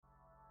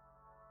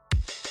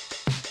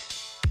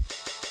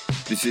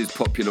This is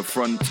Popular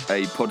Front,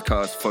 a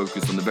podcast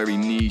focused on the very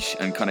niche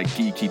and kind of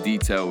geeky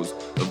details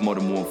of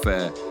modern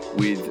warfare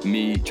with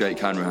me, Jake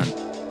Hanrahan.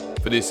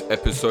 For this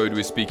episode,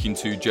 we're speaking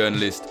to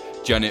journalist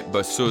Janet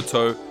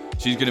Basurto.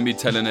 She's going to be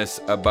telling us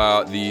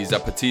about the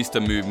Zapatista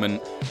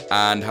movement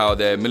and how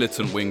their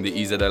militant wing, the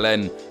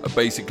EZLN, are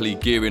basically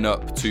gearing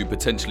up to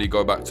potentially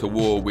go back to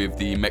war with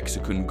the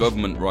Mexican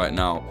government right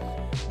now.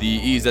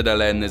 The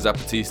EZLN, the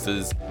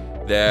Zapatistas,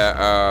 they're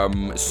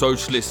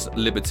socialist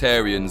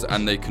libertarians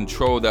and they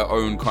control their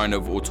own kind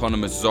of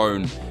autonomous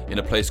zone in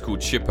a place called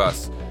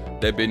Chiapas.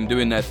 They've been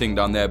doing their thing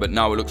down there, but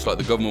now it looks like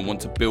the government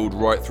want to build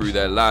right through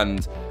their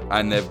land,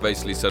 and they've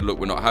basically said, look,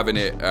 we're not having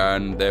it,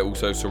 and they're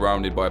also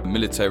surrounded by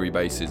military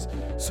bases,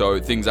 so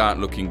things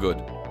aren't looking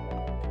good.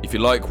 If you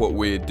like what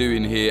we're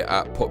doing here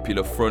at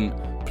Popular Front,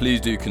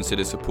 please do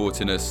consider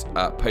supporting us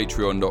at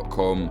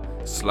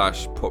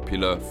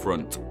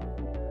patreon.com/popularfront.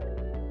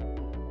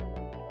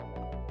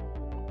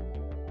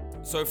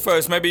 So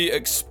first, maybe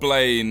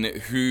explain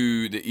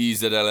who the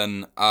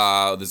EZLN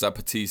are, the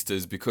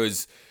Zapatistas,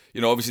 because,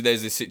 you know, obviously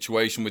there's this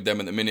situation with them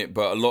at the minute,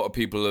 but a lot of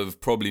people have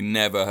probably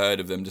never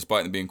heard of them,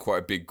 despite them being quite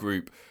a big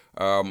group.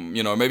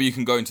 You know, maybe you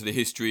can go into the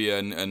history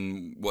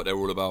and what they're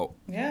all about.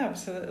 Yeah,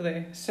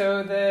 absolutely.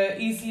 So the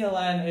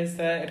EZLN is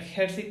the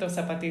Ejército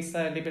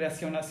Zapatista de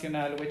Liberación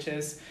Nacional, which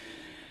is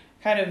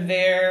kind of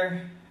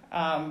their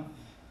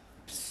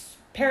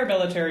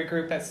paramilitary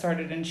group that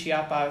started in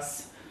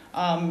Chiapas.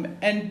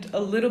 And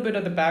a little bit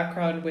of the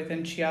background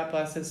within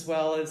Chiapas as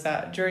well is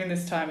that during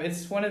this time,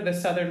 it's one of the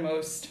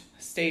southernmost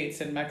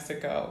states in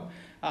Mexico.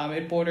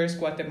 It borders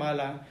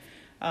Guatemala.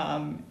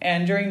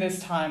 And during this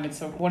time, it's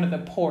one of the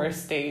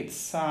poorest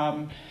states.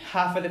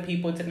 Half of the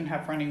people didn't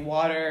have running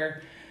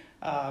water,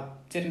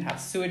 didn't have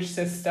sewage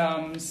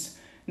systems.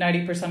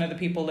 90% of the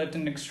people lived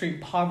in extreme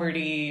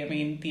poverty. I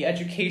mean, the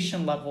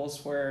education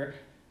levels were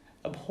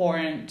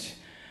abhorrent.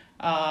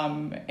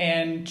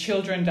 And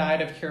children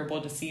died of curable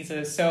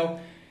diseases.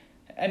 So,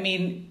 I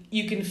mean,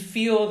 you can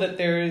feel that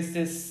there is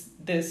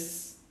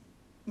this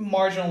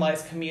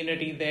marginalized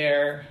community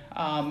there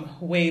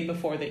way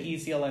before the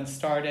EZLN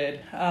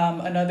started.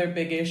 Another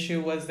big issue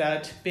was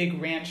that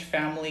big ranch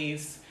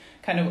families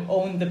kind of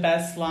owned the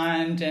best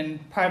land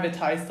and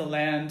privatized the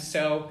land.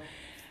 So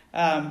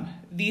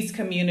these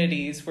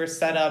communities were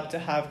set up to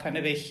have kind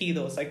of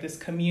ejidos, like this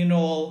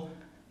communal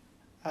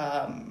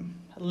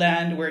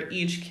land where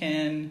each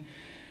can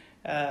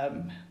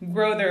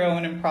grow their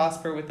own and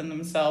prosper within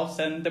themselves,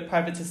 and the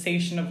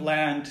privatization of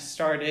land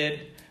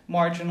started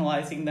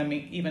marginalizing them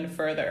even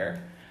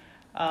further.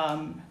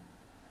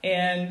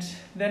 And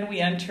then we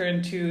enter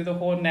into the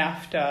whole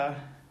NAFTA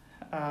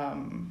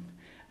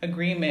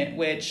agreement,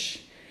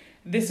 which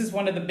this is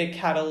one of the big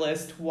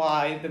catalysts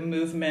why the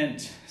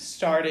movement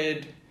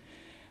started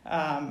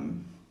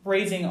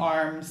raising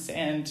arms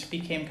and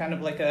became kind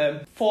of like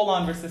a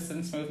full-on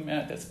resistance movement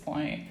at this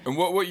point. And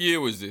what year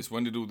was this?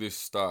 When did all this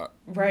start?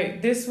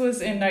 Right, this was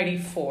in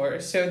 94.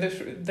 So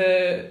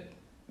the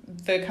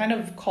kind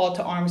of call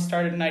to arms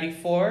started in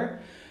 94,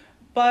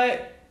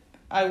 but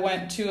I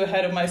went too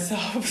ahead of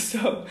myself.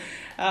 So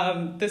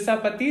the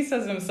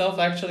Zapatistas themselves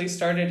actually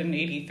started in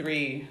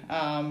 83.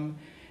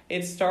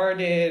 It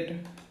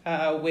started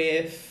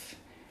with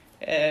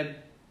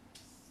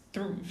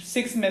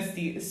six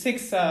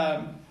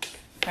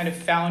kind of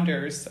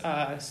founders.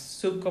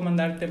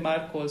 Subcomandante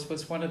Marcos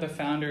was one of the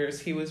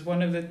founders. He was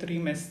one of the three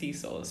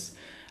mestizos.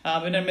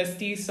 And a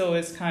mestizo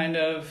is kind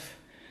of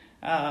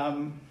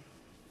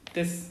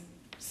this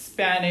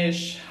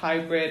Spanish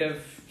hybrid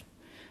of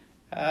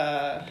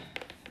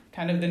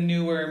kind of the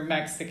newer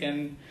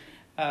Mexican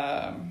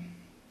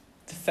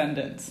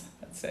descendants,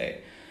 let's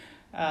say.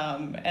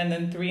 And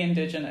then three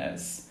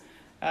indigenous.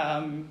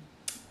 And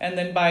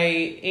then by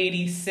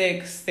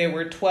 86, there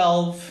were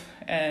 12,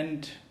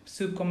 and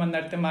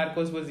Subcomandante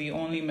Marcos was the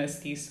only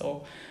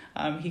mestizo.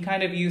 He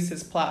kind of used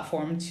his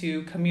platform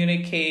to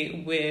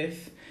communicate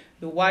with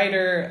the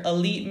wider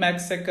elite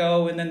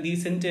Mexico and then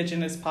these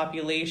indigenous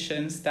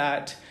populations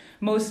that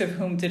most of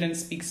whom didn't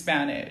speak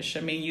Spanish. I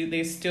mean,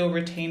 they still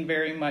retain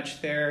very much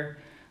their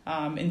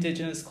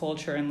indigenous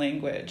culture and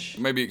language.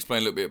 Maybe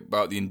explain a little bit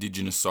about the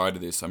indigenous side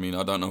of this. I mean,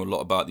 I don't know a lot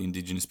about the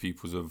indigenous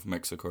peoples of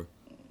Mexico.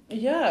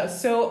 Yeah,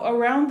 so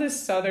around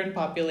this southern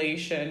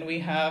population, we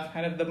have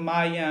kind of the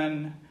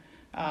Mayan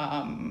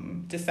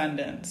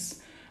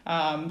descendants.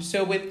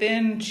 So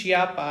within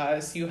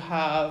Chiapas, you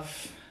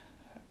have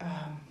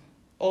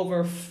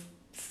over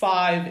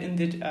five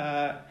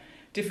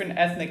different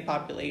ethnic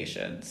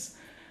populations.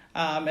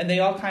 And they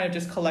all kind of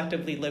just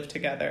collectively live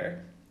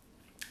together.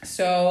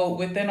 So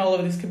within all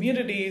of these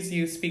communities,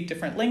 you speak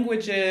different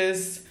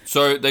languages.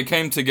 So they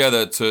came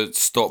together to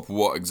stop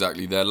what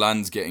exactly? Their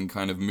land's getting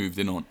kind of moved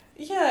in on?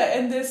 Yeah,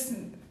 and this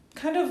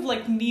kind of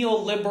like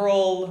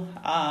neoliberal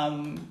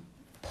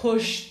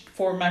push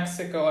for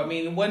Mexico. I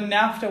mean, when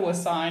NAFTA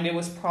was signed, it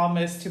was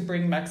promised to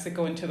bring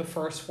Mexico into the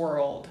first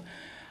world.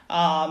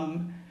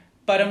 But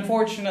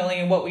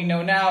unfortunately, what we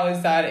know now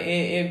is that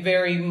it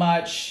very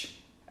much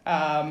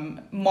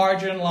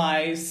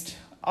marginalized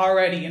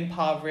already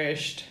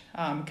impoverished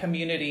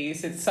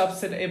communities. It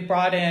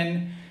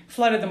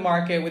flooded the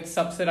market with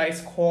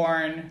subsidized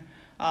corn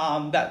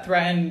that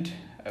threatened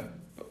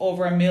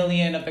over 1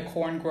 million of the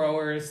corn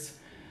growers.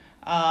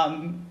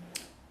 And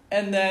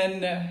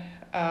then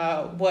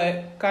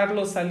what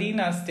Carlos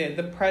Salinas did,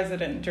 the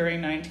president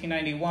during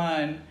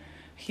 1991,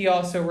 he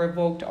also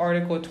revoked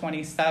Article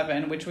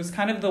 27, which was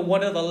kind of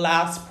one of the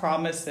last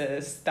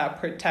promises that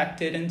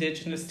protected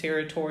indigenous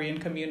territory and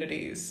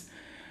communities.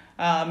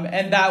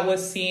 And that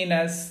was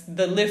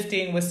the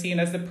lifting was seen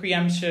as the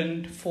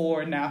preemption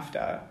for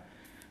NAFTA.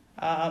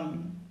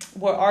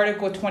 What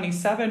Article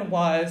 27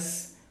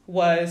 was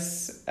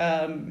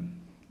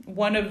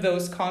one of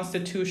those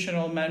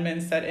constitutional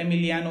amendments that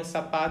Emiliano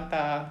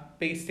Zapata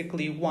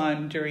basically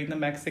won during the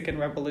Mexican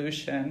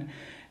Revolution.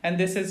 And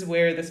this is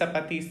where the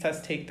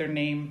Zapatistas take their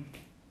name.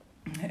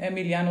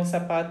 Emiliano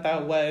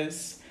Zapata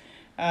was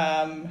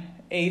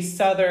a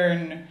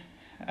southern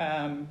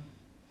kind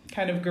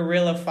of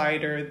guerrilla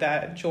fighter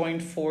that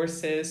joined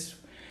forces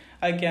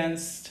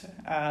against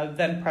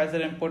then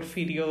President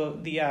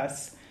Porfirio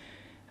Diaz.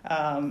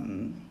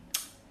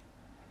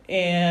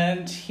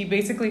 And he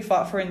basically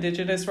fought for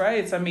indigenous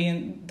rights. I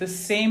mean, the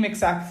same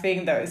exact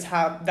thing that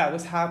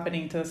was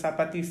happening to the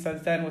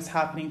Zapatistas then was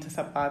happening to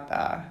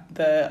Zapata.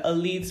 The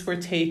elites were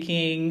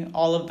taking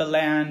all of the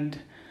land.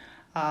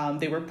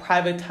 They were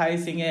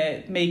privatizing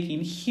it,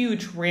 making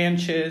huge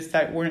ranches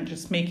that weren't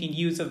just making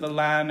use of the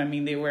land. I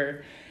mean,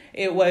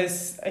 it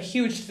was a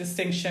huge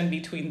distinction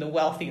between the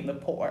wealthy and the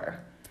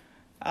poor.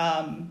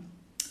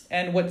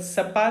 And what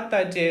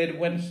Zapata did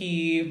when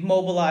he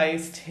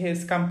mobilized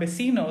his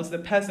campesinos, the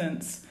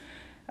peasants,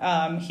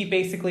 he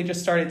basically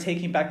just started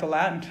taking back the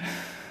land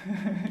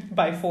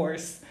by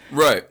force.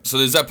 Right. So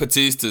the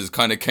Zapatistas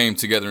kind of came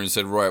together and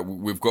said, right,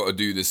 we've got to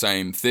do the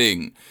same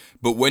thing.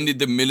 But when did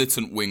the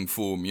militant wing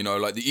form? You know,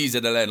 like the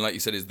EZLN, like you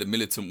said, is the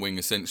militant wing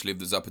essentially of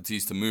the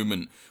Zapatista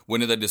movement. When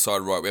did they decide,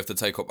 right, we have to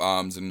take up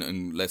arms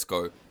and let's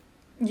go?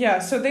 Yeah,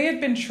 so they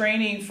had been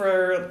training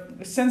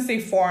since they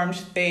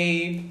formed,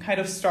 they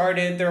kind of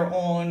started their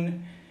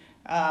own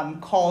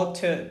call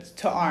to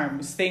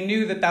arms. They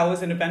knew that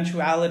was an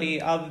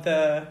eventuality of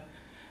the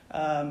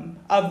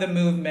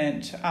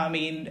movement. I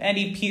mean,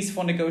 any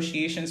peaceful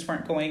negotiations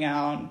weren't going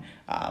on.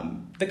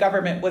 The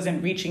government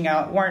weren't reaching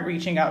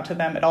out to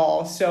them at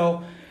all.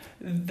 So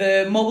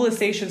the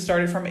mobilization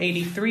started from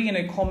 1983 and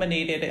it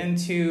culminated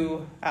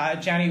into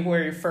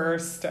January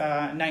 1st,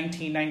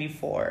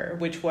 1994,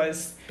 which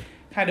was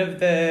kind of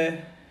the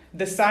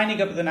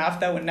signing of the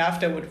NAFTA, when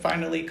NAFTA would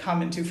finally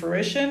come into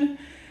fruition.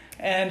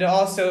 And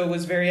also it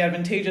was very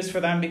advantageous for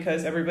them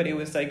because everybody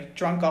was like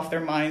drunk off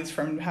their minds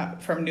from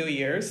New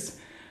Year's.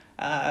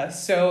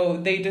 So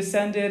they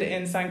descended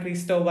in San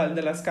Cristobal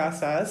de las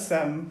Casas,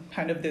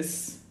 kind of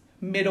this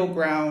middle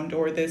ground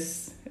or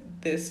this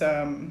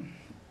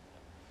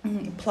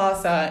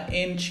plaza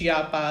in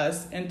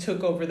Chiapas, and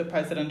took over the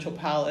presidential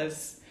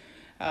palace,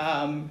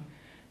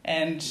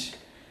 and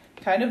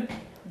kind of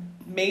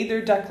made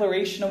their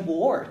declaration of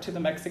war to the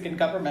Mexican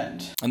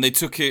government. And they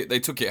took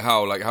it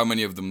how? Like, how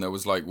many of them? There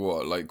was like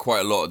quite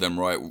a lot of them,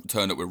 right?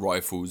 Turned up with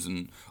rifles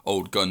and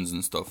old guns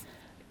and stuff.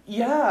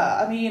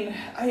 Yeah, I mean,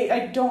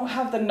 I don't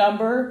have the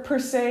number per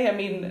se. I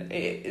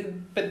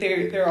mean, but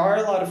there are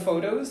a lot of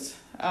photos.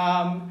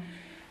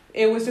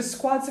 It was just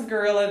squads of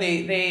guerrilla.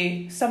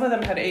 They some of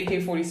them had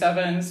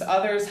AK-47s.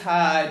 Others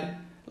had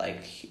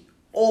like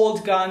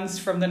old guns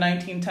from the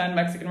 1910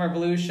 Mexican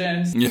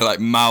Revolution. Yeah, like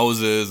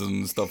Mausers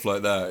and stuff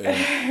like that.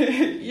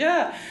 Yeah.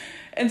 Yeah.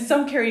 And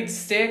some carried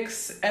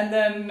sticks. And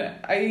then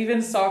I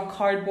even saw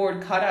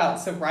cardboard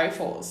cutouts of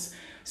rifles.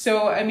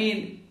 So, I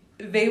mean,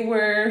 they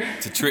were...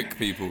 to trick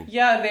people.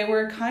 Yeah, they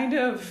were kind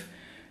of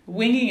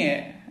winging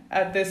it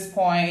at this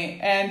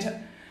point.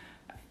 And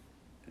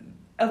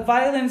a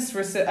violence...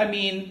 I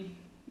mean,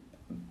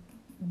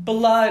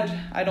 blood,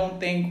 I don't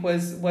think,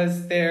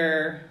 was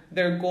their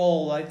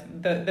goal.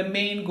 Like the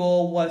main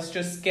goal was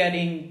just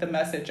getting the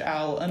message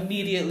out.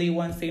 Immediately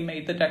once they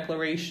made the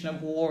declaration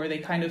of war, they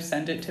kind of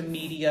sent it to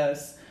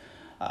medias,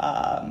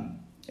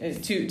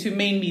 to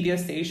main media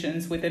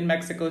stations within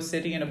Mexico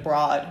City and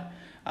abroad.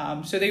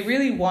 So they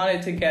really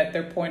wanted to get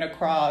their point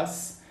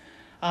across.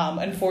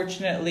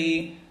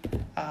 Unfortunately,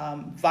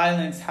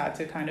 violence had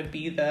to kind of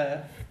be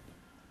the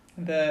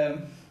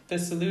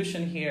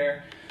solution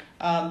here.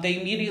 They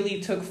immediately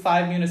took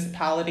 5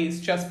 municipalities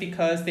just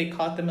because they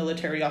caught the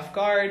military off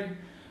guard.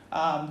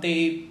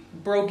 They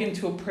broke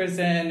into a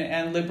prison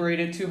and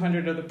liberated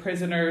 200 of the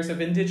prisoners,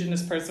 of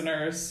indigenous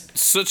prisoners.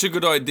 Such a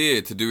good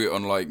idea to do it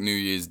on like New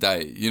Year's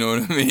Day. You know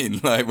what I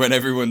mean? Like when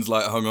everyone's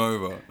like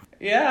hungover.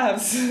 Yeah,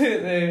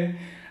 absolutely.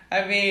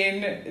 I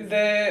mean,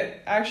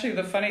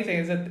 the funny thing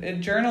is that a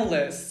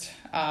journalist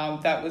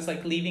that was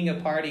like leaving a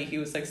party, he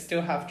was like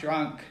still half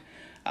drunk.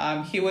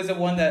 He was the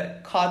one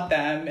that caught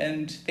them,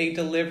 and they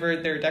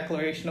delivered their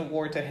declaration of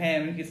war to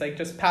him. He's like,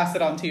 just pass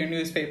it on to your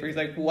newspaper. He's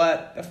like,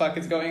 what the fuck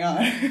is going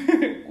on?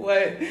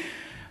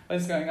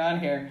 What's going on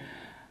here?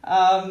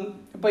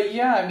 But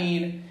yeah, I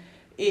mean,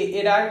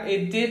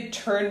 it did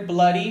turn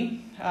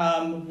bloody.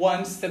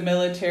 once the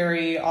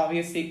military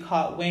obviously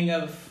caught wind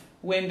of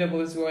what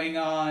was going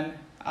on,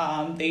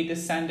 they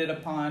descended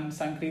upon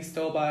San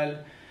Cristobal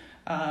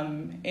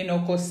in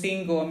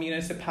Ocosingo, a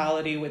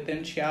municipality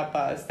within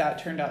Chiapas. That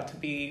turned out to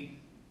be,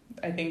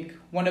 I think,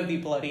 one of the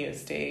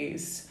bloodiest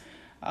days.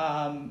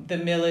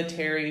 The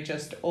military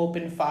just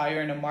opened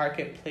fire in a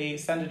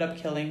marketplace, ended up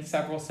killing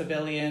several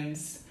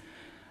civilians.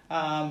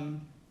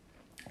 And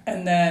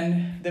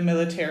then the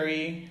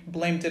military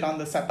blamed it on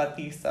the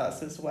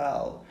Zapatistas as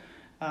well.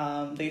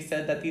 They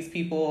said that these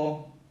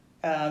people,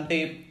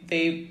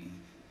 they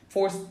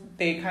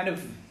kind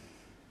of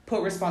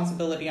put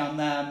responsibility on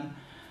them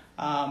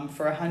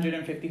for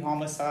 150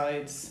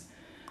 homicides.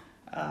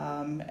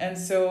 And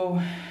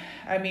so,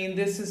 I mean,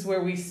 this is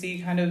where we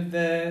see kind of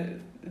the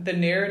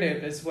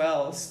narrative as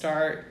well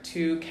start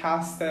to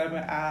cast them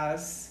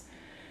as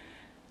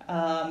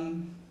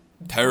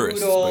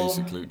terrorists, brutal,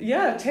 basically.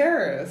 Yeah,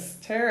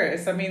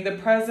 terrorists. I mean, the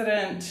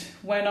president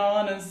went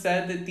on and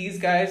said that these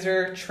guys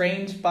are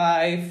trained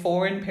by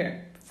foreign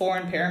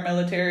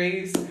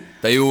paramilitaries.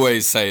 They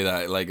always say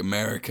that, like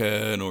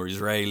American or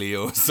Israeli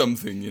or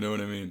something, you know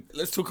what I mean?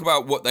 Let's talk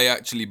about what they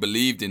actually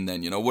believed in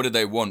then, you know, what did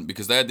they want?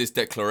 Because they had this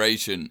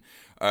declaration,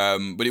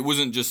 but it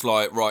wasn't just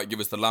like, right,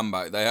 give us the land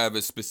back. They have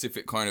a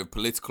specific kind of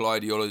political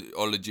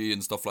ideology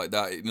and stuff like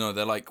that. You know,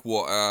 they're like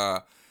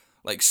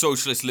like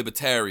socialist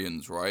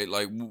libertarians, right?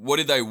 Like, what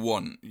did they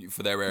want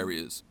for their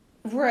areas?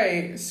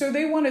 Right. So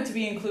they wanted to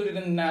be included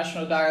in the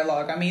national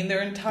dialogue. I mean,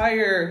 their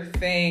entire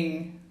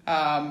thing,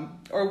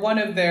 or one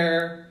of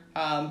their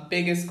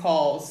biggest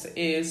calls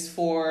is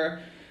for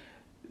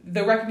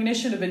the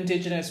recognition of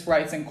indigenous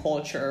rights and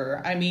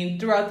culture. I mean,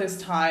 throughout this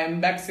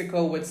time,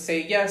 Mexico would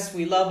say, yes,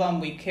 we love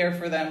them, we care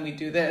for them, we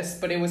do this,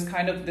 but it was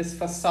kind of this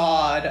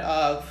facade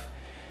of,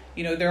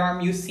 you know, there are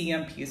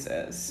museum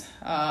pieces.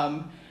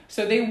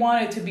 So they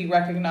wanted to be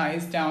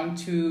recognized down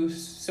to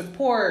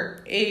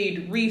support,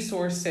 aid,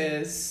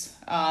 resources,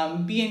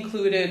 be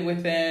included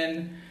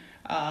within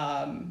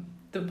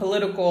the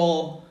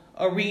political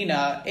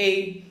arena,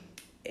 a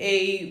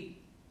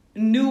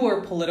newer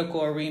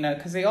political arena,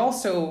 because they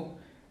also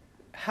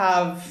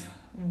have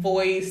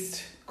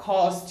voiced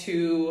calls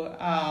to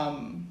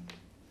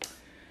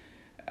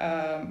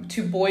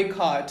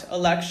boycott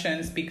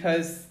elections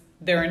because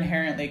they're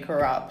inherently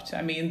corrupt.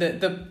 I mean,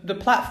 the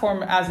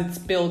platform as it's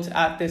built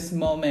at this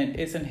moment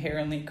is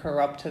inherently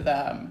corrupt to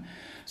them.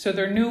 So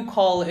their new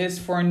call is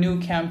for a new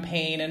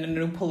campaign and a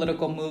new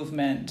political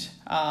movement,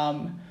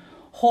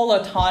 whole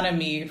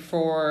autonomy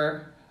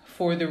for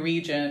the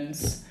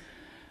regions.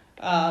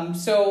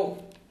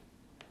 So,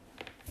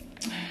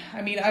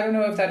 I mean, I don't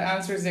know if that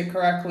answers it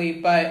correctly,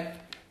 but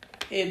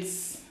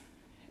it's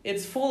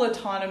full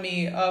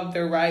autonomy of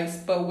their rights,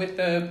 but with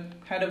a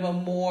kind of a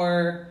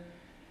more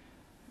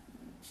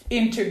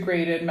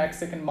integrated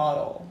Mexican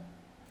model.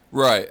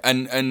 Right,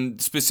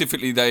 and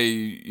specifically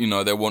they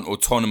want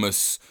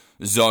autonomous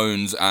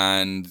zones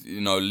and,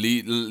 you know,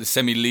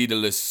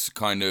 semi-leaderless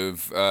kind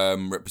of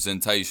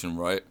representation,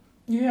 right?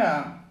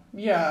 Yeah.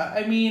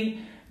 I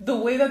mean, the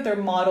way that their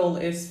model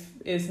is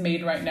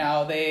made right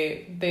now,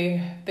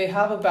 they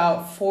have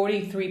about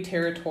 43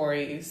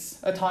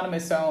 territories,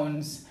 autonomous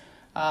zones,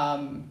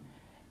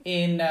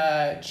 in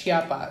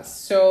Chiapas.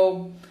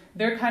 So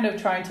they're kind of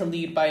trying to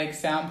lead by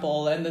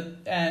example,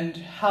 and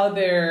how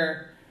they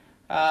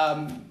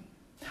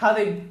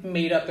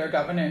made up their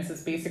governance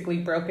is basically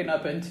broken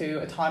up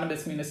into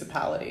autonomous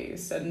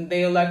municipalities, and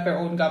they elect their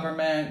own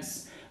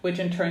governments, which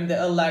in turn they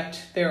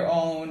elect their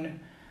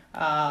own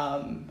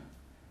kind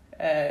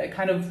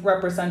of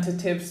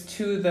representatives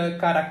to the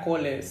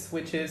caracoles,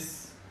 which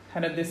is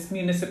kind of this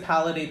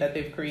municipality that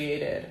they've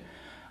created.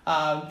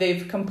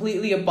 They've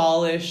completely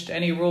abolished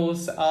any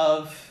rules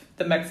of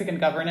the Mexican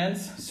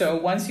governance. So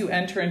once you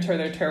enter into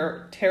their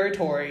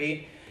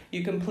territory,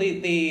 you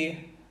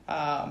completely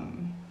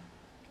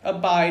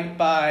abide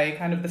by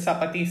kind of the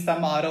Zapatista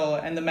model,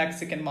 and the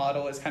Mexican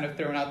model is kind of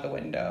thrown out the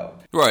window.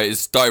 Right,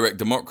 it's direct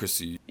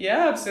democracy.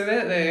 Yeah,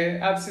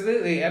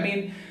 absolutely. I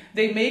mean,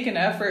 they make an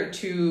effort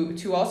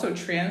to also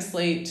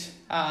translate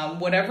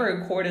whatever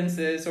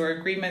accordances or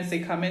agreements they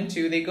come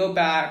into. They go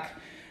back,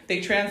 they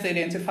translate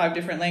it into 5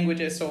 different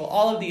languages, so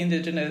all of the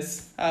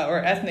indigenous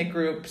or ethnic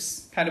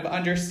groups kind of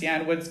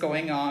understand what's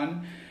going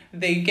on.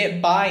 They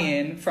get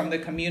buy-in from the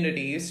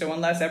community, so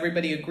unless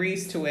everybody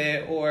agrees to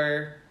it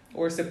or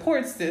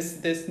supports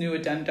this new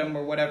addendum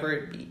or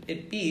whatever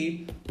it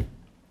be,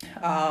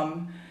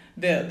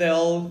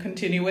 they'll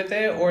continue with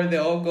it, or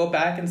they'll go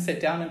back and sit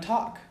down and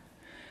talk.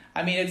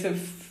 I mean, it's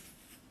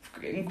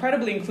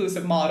incredibly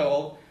inclusive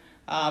model.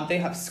 They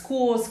have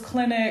schools,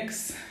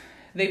 clinics.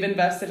 They've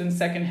invested in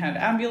secondhand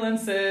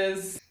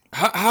ambulances.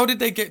 How did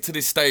they get to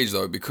this stage,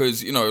 though?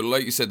 Because, you know,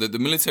 like you said, the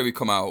military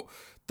come out,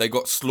 they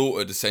got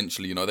slaughtered,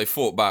 essentially. You know, they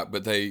fought back,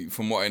 but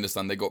from what I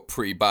understand, they got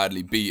pretty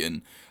badly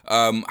beaten.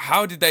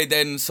 How did they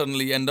then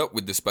suddenly end up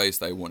with the space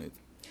they wanted?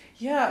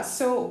 Yeah,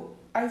 so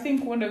I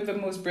think one of the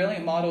most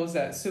brilliant models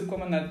that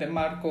Subcomandante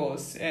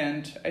Marcos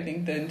and I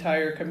think the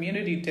entire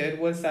community did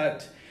was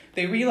that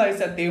they realized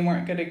that they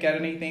weren't going to get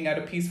anything out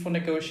of peaceful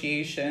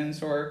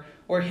negotiations or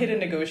hidden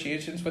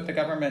negotiations with the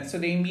government. So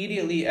they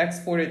immediately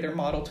exported their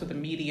model to the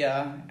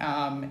media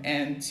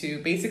and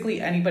to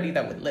basically anybody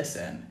that would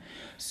listen.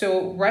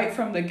 So right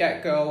from the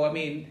get-go, I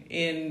mean,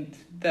 in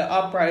the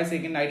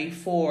uprising in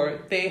 94,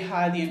 they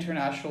had the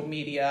international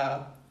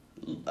media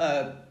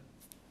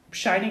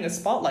shining a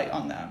spotlight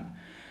on them.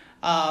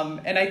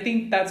 And I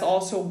think that's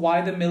also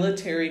why the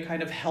military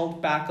kind of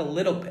held back a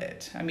little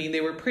bit. I mean,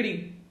 they were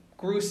pretty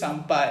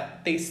gruesome,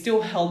 but they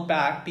still held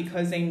back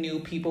because they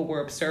knew people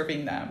were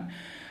observing them.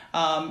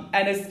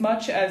 And as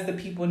much as the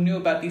people knew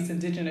about these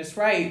indigenous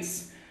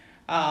rights,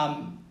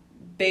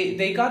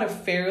 they got a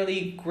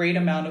fairly great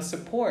amount of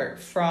support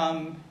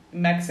from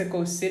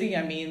Mexico City.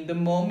 I mean, the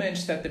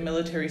moment that the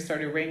military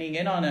started raining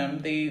in on them,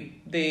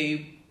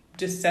 they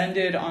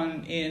descended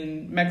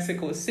in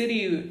Mexico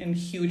City in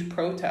huge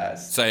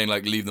protests. Saying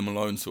like, leave them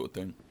alone sort of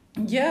thing.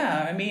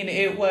 Yeah, I mean,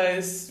 it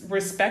was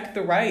respect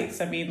the rights.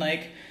 I mean,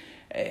 like,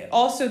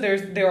 also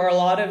there are a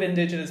lot of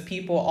indigenous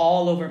people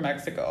all over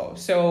Mexico.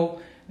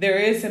 So there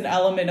is an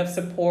element of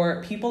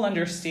support. People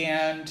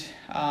understand.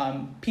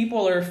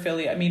 People are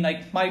affiliated. I mean,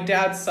 like, my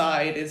dad's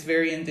side is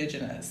very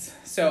indigenous.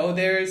 So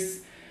there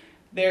is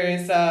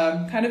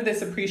kind of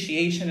this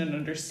appreciation and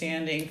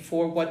understanding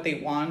for what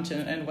they want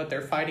and what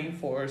they're fighting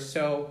for.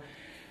 So,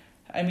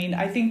 I mean,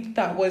 I think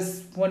that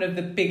was one of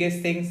the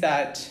biggest things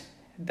that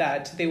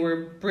they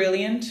were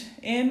brilliant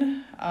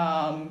in,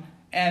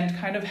 and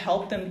kind of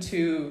helped them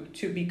to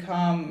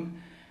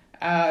become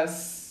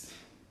as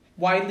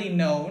widely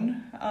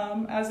known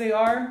as they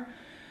are.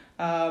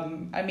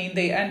 I mean,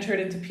 they entered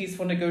into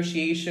peaceful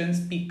negotiations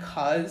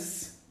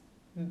because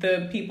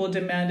the people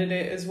demanded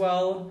it as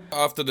well.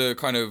 After the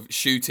kind of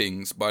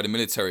shootings by the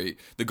military,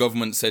 the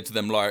government said to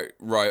them, like,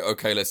 right,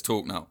 okay, let's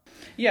talk now.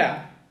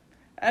 Yeah.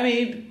 I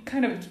mean,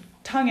 kind of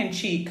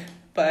tongue-in-cheek,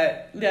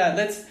 but yeah,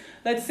 let's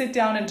sit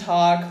down and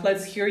talk.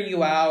 Let's hear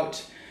you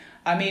out.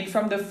 I mean,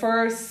 from the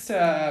first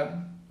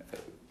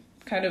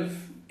kind of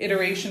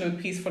iteration of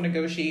peaceful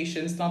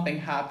negotiations, nothing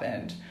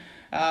happened.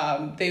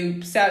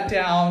 They sat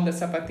down, the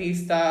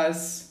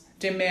Zapatistas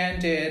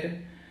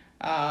demanded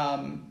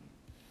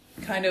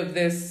kind of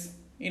this,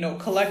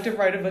 collective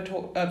right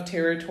of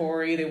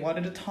territory. They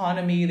wanted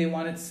autonomy. They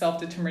wanted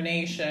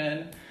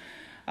self-determination.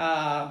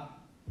 The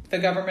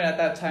government at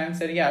that time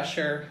said, yeah,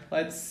 sure,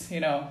 let's,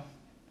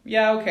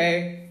 yeah,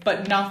 okay.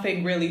 But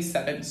nothing really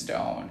set in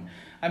stone.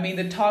 I mean,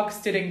 the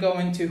talks didn't go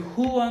into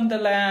who owned the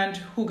land,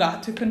 who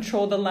got to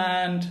control the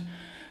land.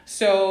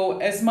 So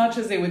as much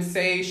as they would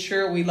say,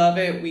 sure, we love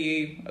it,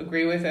 we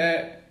agree with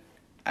it,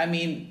 I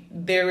mean,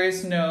 there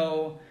is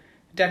no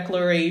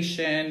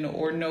declaration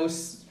or no,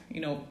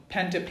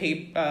 pen to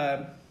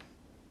paper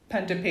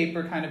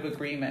kind of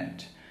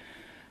agreement.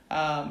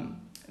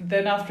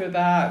 Then after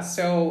that,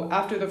 so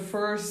after the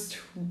first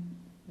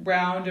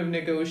round of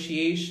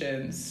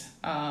negotiations,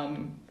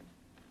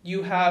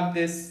 you have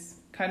this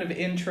kind of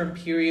interim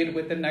period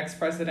with the next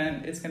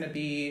president is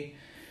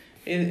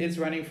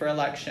running for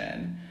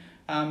election.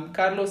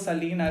 Carlos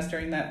Salinas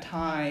during that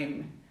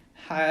time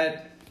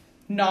had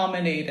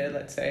nominated,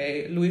 let's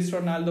say, Luis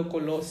Ronaldo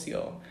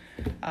Colosio.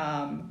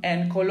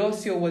 And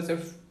Colosio was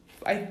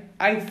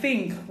I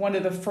think one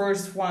of the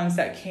first ones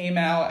that came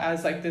out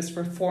as like this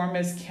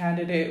reformist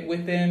candidate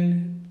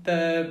within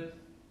the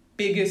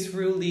biggest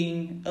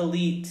ruling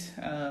elite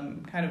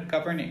kind of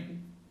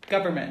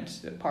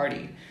government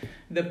party,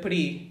 the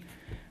PRI.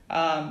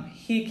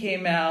 He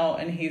came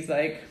out and he's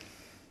like,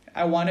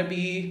 I want to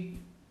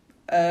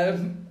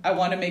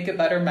make a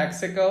better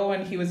Mexico.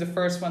 And he was the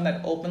first one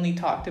that openly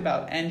talked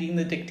about ending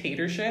the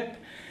dictatorship.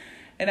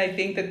 And I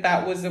think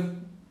that was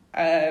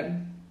a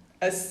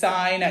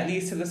sign, at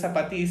least to the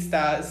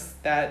Zapatistas,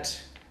 that,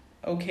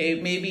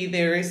 okay, maybe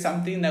there is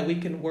something that we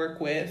can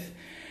work with.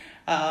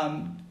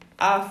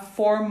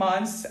 4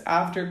 months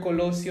after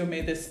Colosio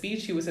made this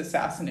speech, he was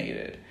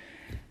assassinated.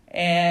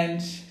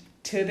 And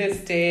to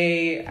this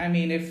day, I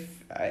mean,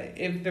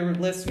 if the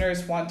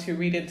listeners want to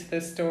read into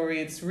this story,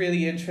 it's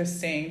really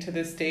interesting. To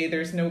this day,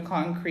 there's no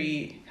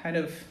concrete kind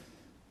of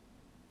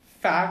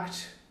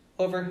fact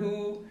over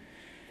who,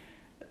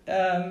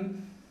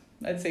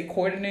 let's say,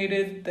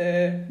 coordinated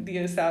the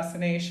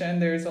assassination.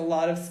 There's a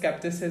lot of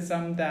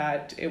skepticism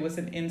that it was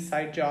an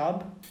inside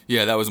job.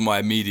 Yeah, that was my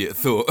immediate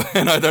thought.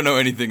 And I don't know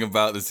anything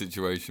about the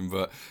situation,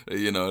 but,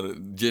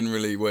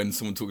 generally when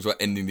someone talks about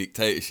ending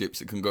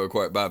dictatorships, it can go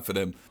quite bad for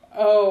them.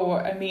 Oh,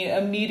 I mean,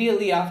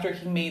 immediately after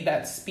he made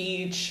that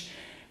speech,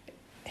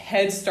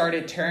 heads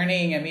started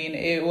turning. I mean,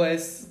 it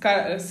was,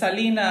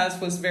 Salinas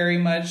was very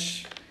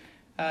much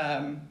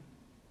kind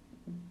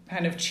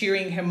of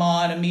cheering him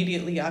on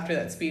immediately after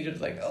that speech. It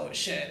was like, oh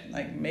shit,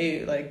 like,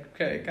 maybe, like,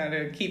 kind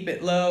of keep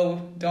it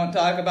low, don't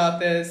talk about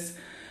this.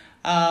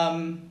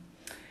 And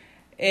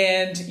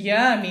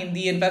yeah, I mean,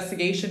 the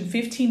investigation,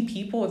 15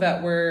 people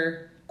that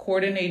were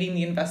coordinating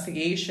the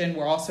investigation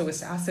were also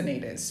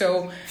assassinated.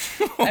 So,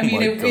 I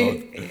mean,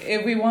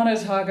 if we want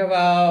to talk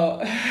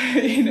about,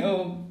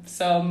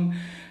 some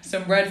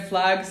some red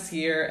flags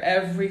here.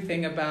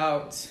 Everything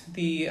about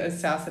the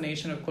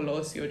assassination of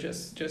Colosio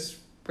just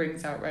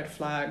brings out red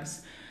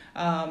flags.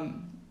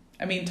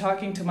 I mean,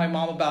 talking to my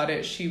mom about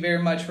it, she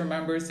very much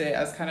remembers it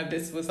as kind of,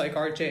 this was like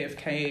our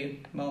JFK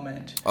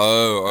moment.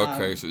 Oh,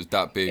 okay, so it's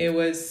that big. It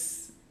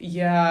was,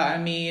 yeah, I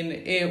mean,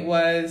 it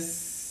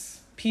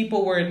was,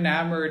 people were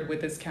enamored with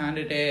this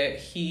candidate.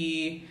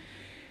 He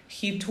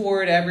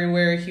toured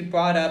everywhere. He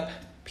brought up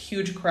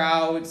huge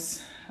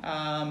crowds.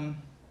 Yeah,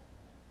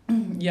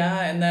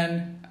 and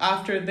then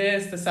after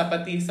this, the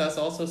Zapatistas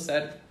also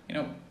said, you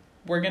know,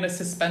 we're going to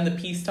suspend the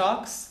peace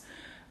talks,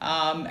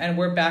 and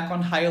we're back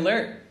on high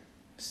alert.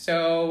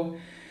 So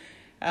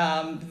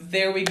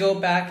there we go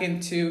back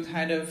into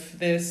kind of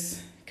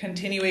this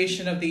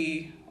continuation of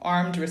the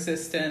armed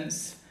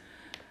resistance.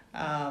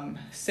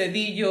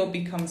 Cedillo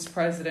becomes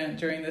president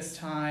during this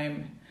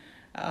time.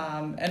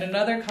 And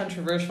another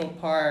controversial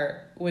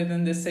part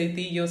within the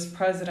Cedillo's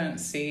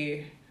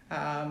presidency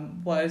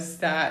was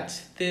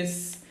that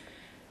this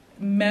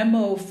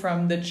memo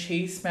from the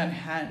Chase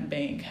Manhattan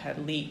Bank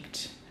had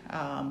leaked,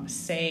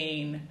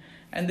 saying,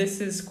 and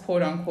this is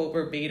quote unquote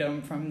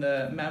verbatim from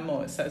the memo,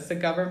 it says the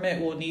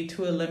government will need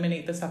to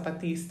eliminate the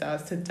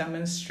Zapatistas to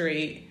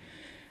demonstrate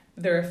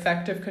their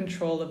effective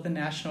control of the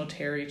national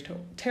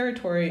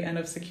territory and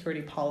of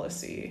security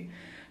policy.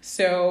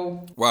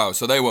 So wow,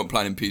 so they weren't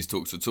planning peace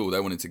talks at all.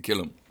 They wanted to kill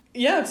them.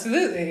 Yeah,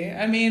 absolutely.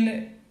 I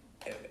mean,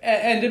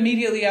 and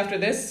immediately after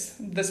this,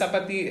 the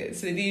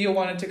Cedillo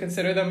wanted to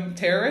consider them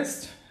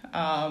terrorists.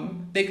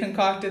 They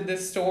concocted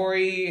this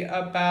story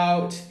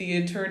about the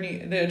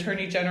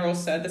attorney general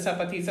said the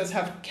Zapatistas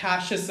have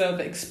caches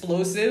of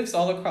explosives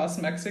all across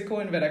Mexico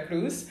and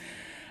Veracruz,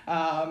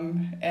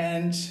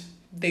 and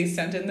they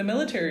sent in the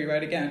military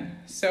right again.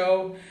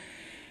 So,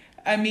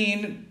 I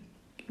mean,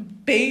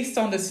 based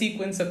on the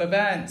sequence of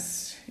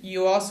events,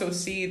 you also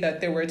see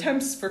that there were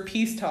attempts for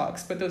peace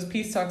talks, but those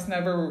peace talks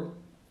never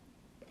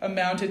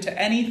amounted to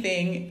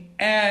anything,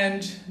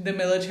 and the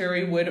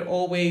military would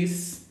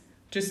always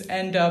just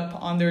end up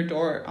on their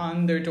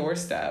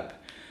doorstep.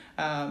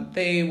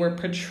 They were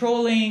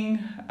patrolling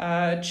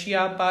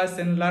Chiapas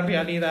and La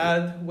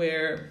Realidad,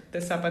 where the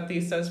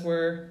Zapatistas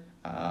were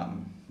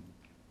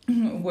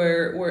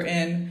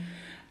in.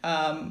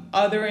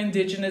 Other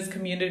indigenous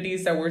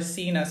communities that were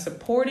seen as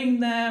supporting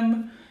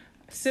them,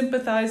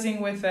 sympathizing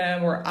with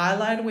them, or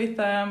allied with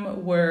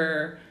them,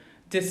 were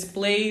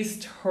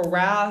displaced,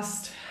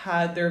 harassed,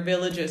 had their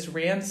villages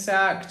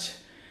ransacked.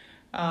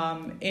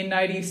 In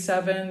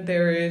 97,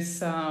 there is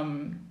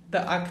the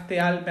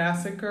Acteal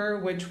massacre,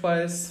 which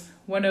was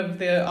one of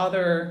the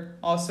other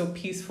also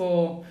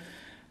peaceful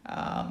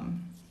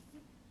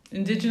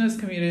indigenous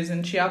communities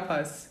in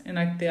Chiapas, in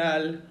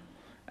Acteal.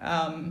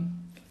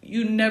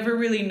 You never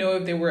really know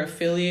if they were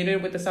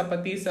affiliated with the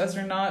Zapatistas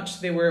or not.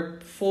 They were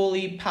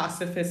fully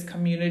pacifist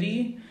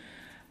community,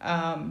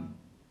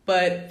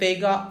 but they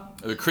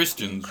got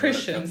Christians,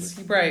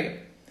 right?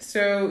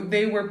 So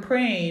they were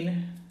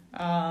praying.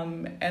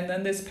 And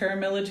then this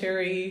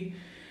paramilitary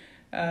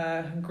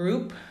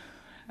group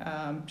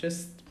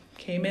just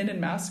came in and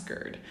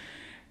massacred.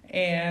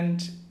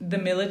 And the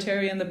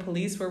military and the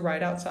police were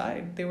right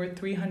outside. They were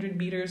 300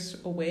 meters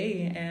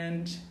away,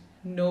 and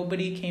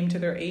nobody came to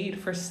their aid.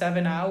 For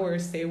 7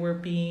 hours, they were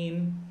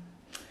being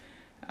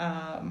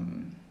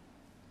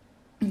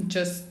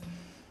just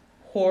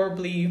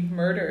horribly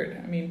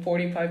murdered. I mean,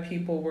 45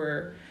 people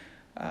were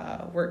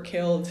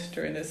killed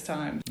during this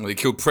time. Well, they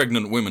killed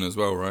pregnant women as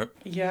well, right?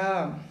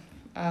 Yeah.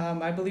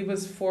 I believe it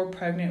was 4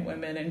 pregnant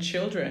women and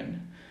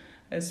children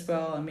as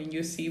well. I mean,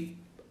 you see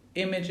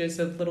images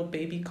of little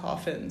baby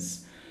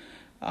coffins.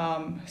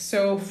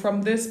 So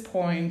from this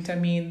point, I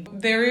mean,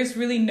 there is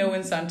really no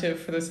incentive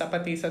for the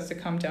Zapatistas to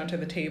come down to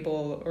the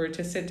table or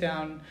to sit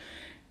down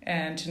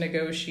and to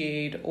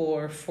negotiate,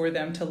 or for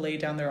them to lay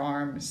down their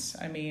arms.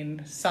 I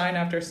mean, sign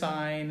after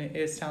sign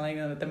is telling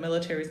them that the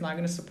military is not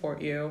going to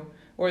support you,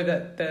 or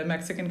that the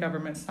Mexican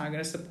government's not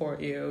going to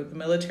support you. The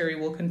military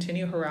will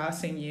continue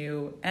harassing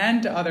you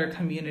and other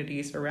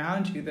communities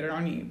around you that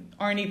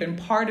aren't even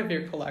part of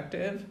your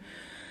collective.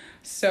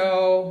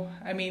 So,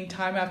 I mean,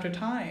 time after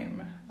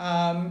time.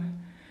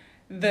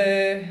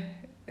 There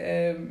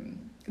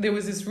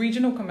was this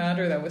regional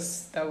commander that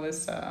was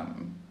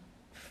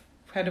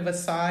kind of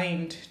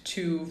assigned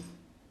to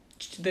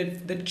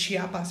the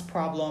Chiapas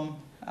problem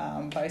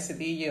by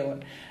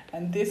Cedillo,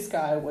 and this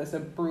guy was a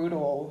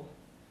brutal,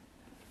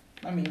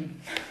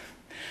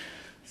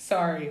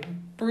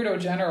 brutal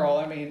general.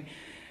 I mean,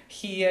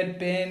 he had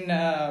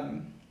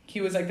been,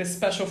 he was like the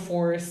special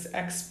force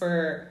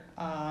expert.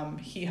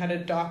 He had a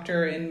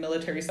doctor in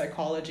military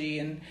psychology,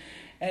 and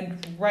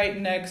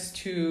right next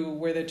to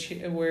where the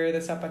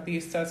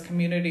Zapatistas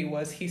community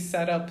was, he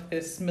set up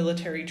this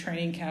military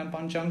training camp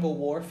on jungle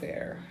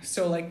warfare.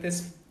 So like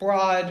this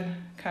broad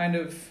kind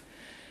of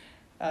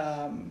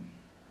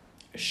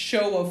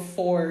show of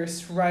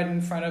force right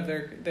in front of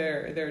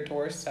their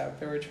doorstep.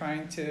 They were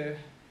trying to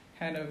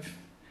kind of,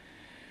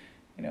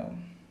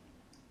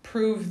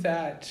 prove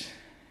that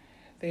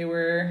they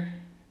were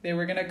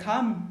going to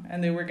come,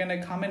 and they were going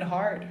to come in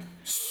hard.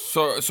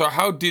 So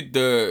how did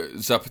the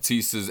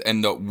Zapatistas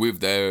end up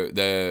with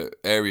their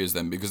areas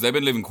then? Because they've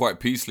been living quite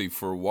peacefully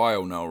for a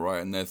while now,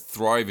 right? And they're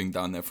thriving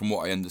down there, from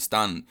what I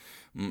understand.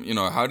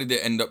 How did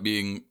it end up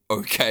being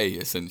okay,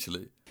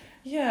 essentially?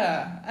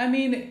 Yeah, I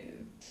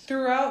mean,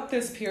 throughout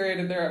this period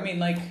of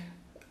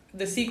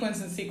the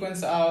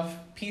sequence of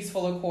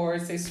peaceful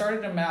accords, they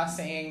started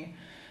amassing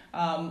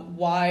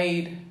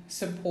wide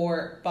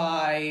support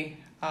by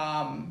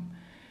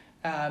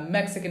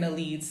Mexican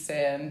elites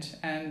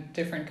and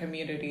different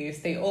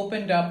communities. They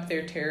opened up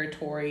their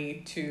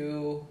territory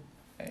to,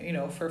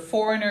 for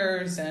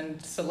foreigners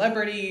and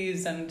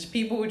celebrities and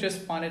people who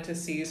just wanted to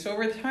see. So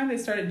over time, they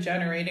started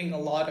generating a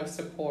lot of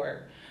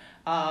support.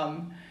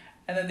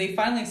 And then they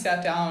finally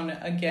sat down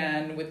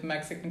again with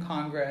Mexican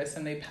Congress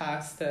and they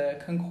passed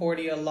the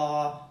Concordia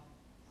Law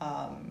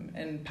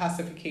and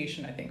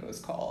Pacification, I think it was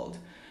called.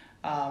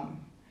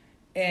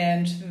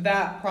 And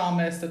that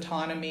promised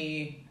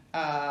autonomy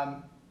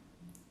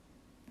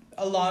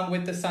along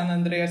with the San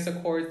Andreas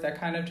Accords that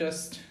kind of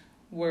just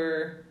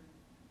were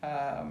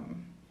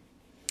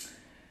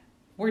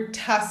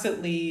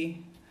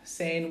tacitly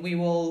saying, we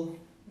will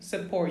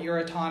support your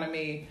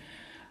autonomy.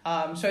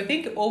 So I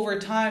think over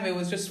time it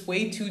was just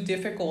way too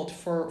difficult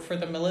for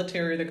the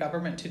military or the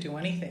government to do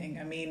anything.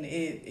 I mean,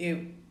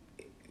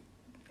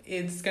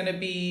 it's going to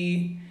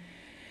be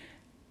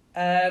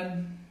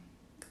an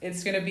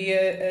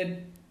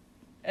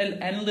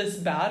endless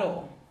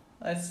battle,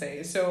 let's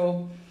say.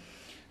 So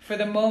for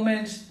the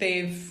moment,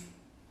 they've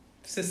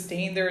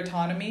sustained their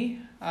autonomy.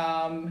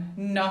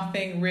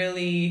 Nothing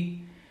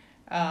really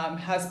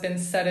has been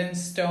set in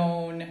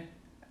stone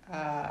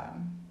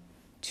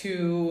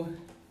to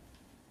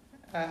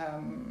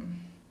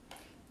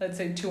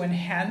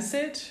enhance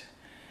it.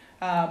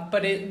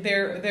 But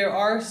there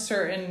are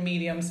certain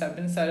mediums that have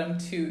been set up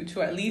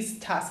to at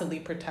least tacitly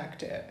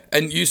protect it.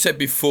 And you said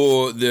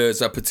before the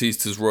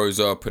Zapatistas rose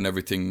up and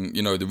everything,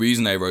 the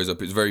reason they rose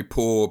up, it was very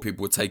poor,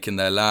 people were taking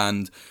their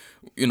land.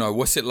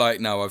 What's it like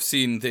now? I've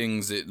seen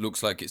things, it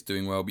looks like it's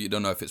doing well, but you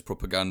don't know if it's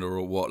propaganda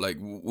or what. Like,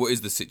 what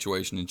is the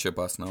situation in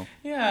Chiapas now?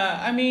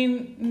 Yeah, I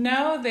mean,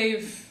 now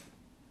they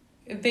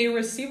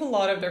receive a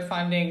lot of their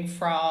funding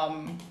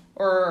from,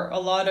 or a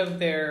lot of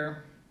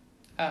their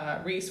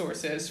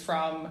resources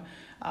from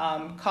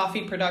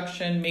coffee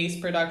production, maize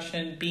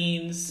production,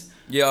 beans.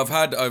 Yeah, I've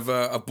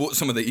bought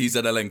some of the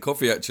EZLN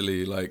coffee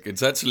actually. Like,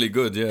 it's actually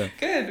good. Yeah.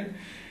 Good.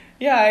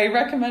 Yeah, I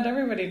recommend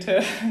everybody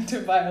to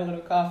buy a little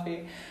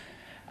coffee.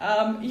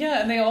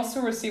 And they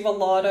also receive a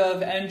lot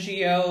of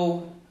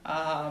NGO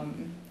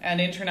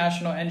and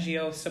international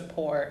NGO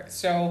support.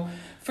 So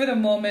for the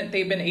moment,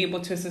 they've been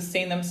able to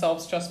sustain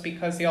themselves just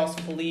because they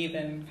also believe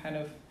in kind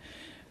of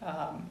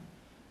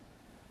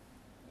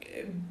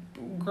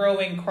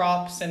growing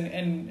crops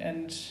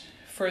and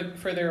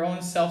for their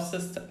own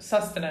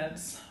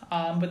self-sustenance.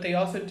 But they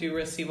also do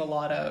receive a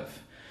lot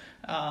of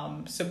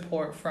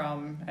support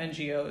from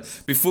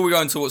NGOs. Before we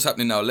go into what's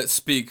happening now, let's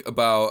speak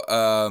about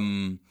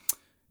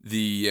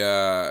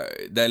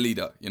their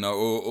leader,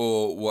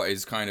 or what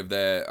is kind of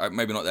their,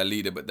 maybe not their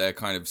leader, but their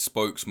kind of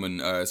spokesman,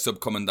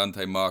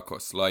 Subcomandante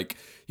Marcos. Like,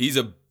 he's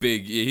a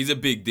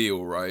big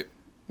deal, right?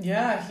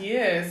 Yeah, he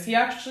is. He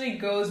actually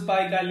goes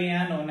by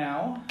Galeano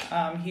now.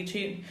 He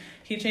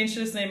changed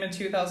his name in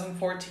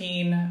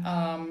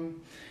 2014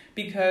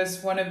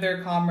 because one of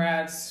their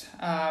comrades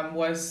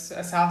was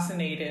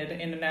assassinated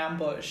in an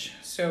ambush.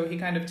 So he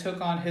kind of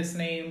took on his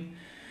name.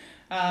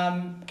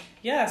 So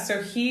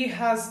he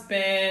has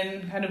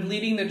been kind of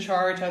leading the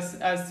charge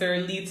as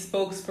their lead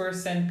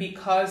spokesperson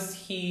because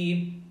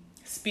he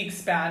speaks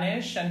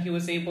Spanish and he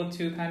was able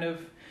to kind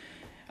of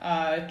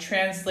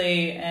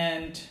translate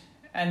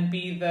and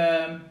be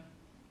the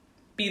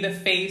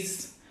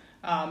face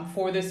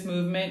for this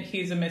movement.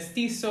 He's a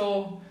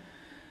mestizo.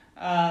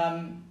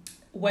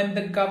 When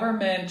the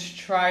government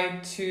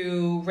tried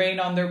to rain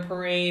on their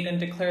parade and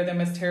declare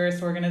them as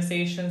terrorist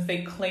organizations,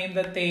 they claimed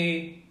that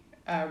they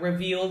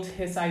revealed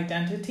his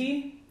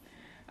identity.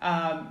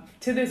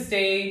 To this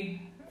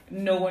day,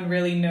 no one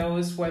really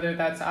knows whether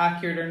that's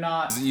accurate or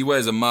not. He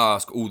wears a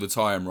mask all the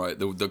time, right?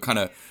 The kind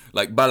of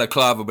like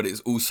balaclava, but it's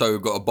also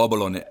got a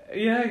bubble on it.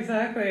 Yeah,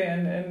 exactly,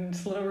 and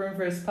a little room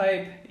for his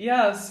pipe.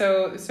 Yeah,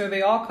 so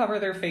they all cover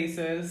their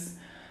faces.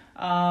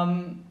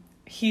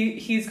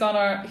 He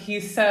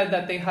said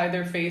that they hide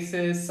their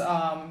faces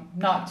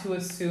not to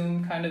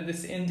assume kind of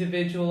this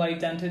individual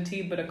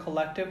identity, but a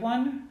collective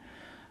one.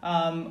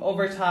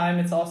 Over time,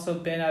 it's also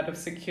been out of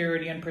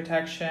security and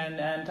protection,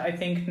 and I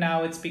think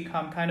now it's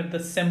become kind of the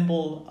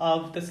symbol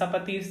of the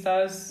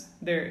Zapatistas.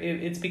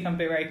 It's become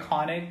very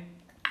iconic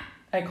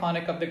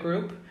of the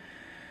group.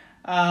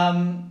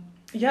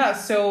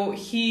 So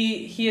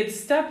he had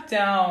stepped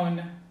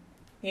down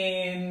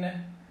in,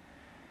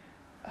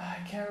 I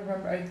can't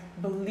remember, I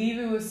believe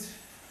it was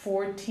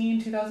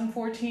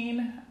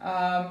 2014,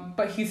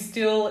 but he's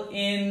still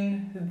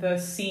in the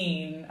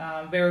scene,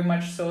 very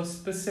much so,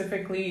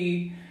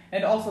 specifically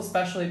and also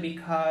especially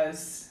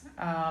because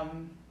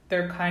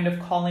they're kind of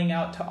calling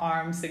out to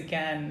arms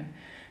again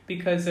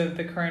because of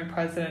the current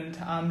president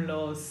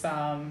AMLO's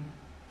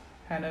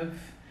kind of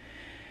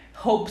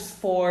hopes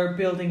for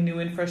building new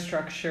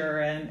infrastructure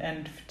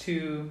and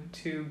to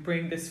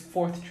bring this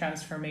fourth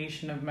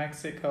transformation of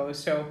Mexico.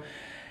 So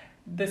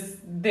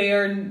they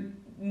are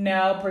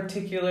now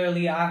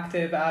particularly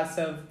active as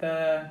of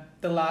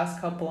the last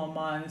couple of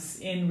months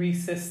in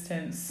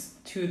resistance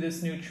to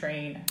this new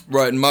train.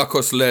 Right, and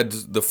Marcos led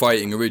the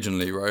fighting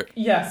originally, right?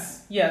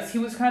 Yes. He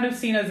was kind of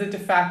seen as a de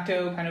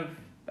facto kind of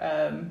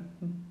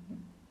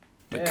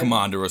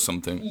commander or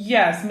something.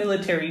 Yes,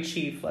 military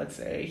chief, let's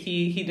say.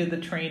 He did the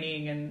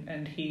training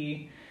and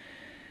he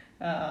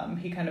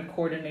kind of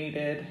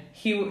coordinated.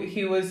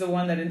 He was the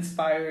one that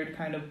inspired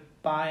kind of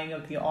buying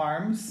of the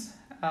arms.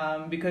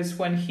 Because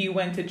when he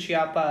went to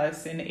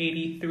Chiapas in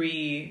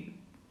 1983,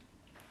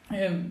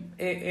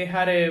 it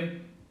had a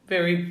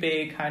very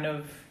big kind of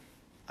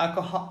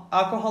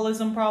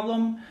alcoholism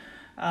problem.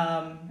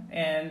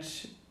 And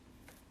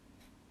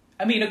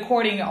I mean,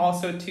 according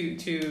also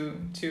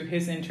to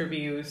his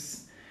interviews,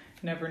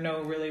 never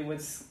know really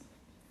what's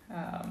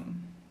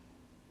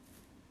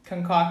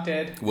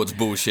concocted. What's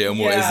bullshit and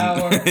what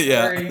isn't. Or,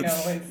 you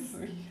know, it's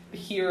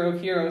hero of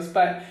heroes.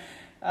 But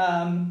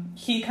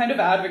he kind of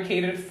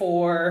advocated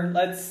for,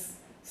 let's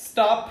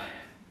stop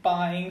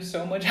buying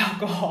so much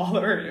alcohol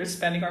or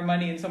spending our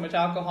money in so much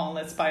alcohol and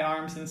let's buy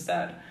arms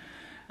instead.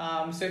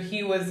 So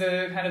he was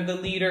kind of the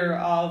leader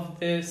of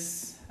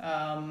this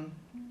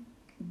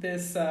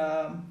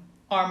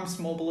arms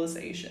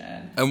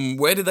mobilization. And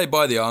where did they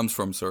buy the arms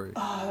from, sorry?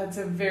 Oh, that's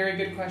a very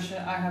good question.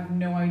 I have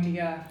no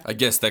idea. I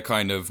guess they're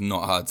kind of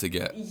not hard to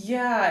get.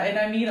 Yeah, and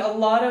I mean, a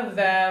lot of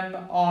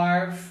them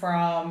are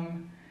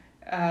from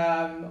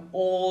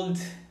old,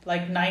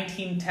 like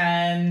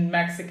 1910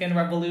 Mexican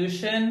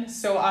Revolution.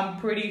 So I'm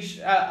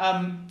pretty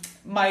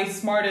my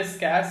smartest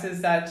guess is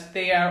that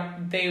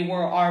they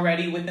were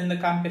already within the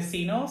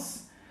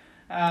campesinos,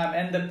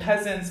 and the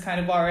peasants kind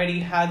of already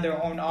had their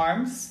own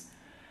arms.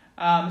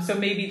 So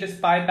maybe just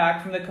buy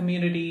back from the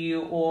community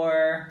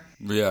or...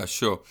 Yeah,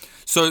 sure.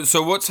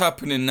 So what's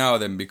happening now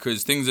then?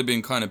 Because things have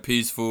been kind of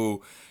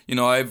peaceful. You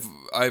know,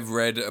 I've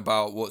read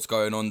about what's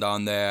going on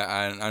down there,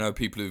 and I know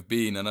people who've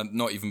been, and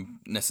not even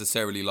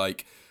necessarily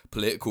like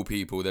political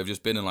people. They've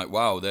just been and like,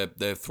 wow,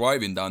 they're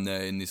thriving down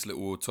there in this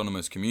little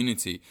autonomous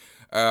community.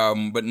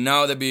 But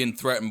now they're being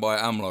threatened by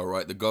AMLO,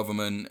 right? The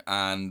government,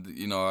 and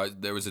you know,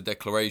 there was a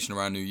declaration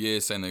around New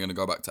Year saying they're going to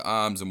go back to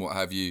arms and what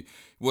have you.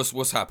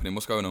 What's happening?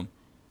 What's going on?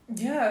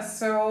 Yeah,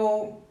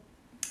 so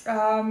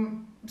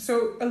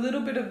a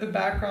little bit of the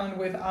background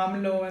with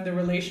AMLO and the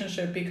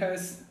relationship,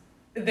 because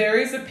there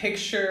is a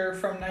picture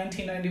from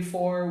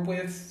 1994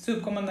 with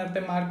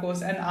Subcomandante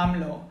Marcos and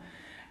AMLO,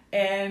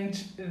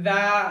 and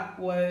that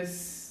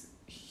was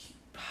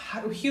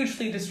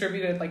hugely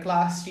distributed like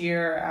last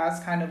year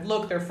as kind of,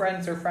 look, they're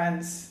friends,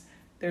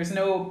 there's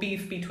no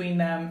beef between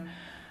them,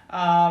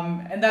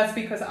 and that's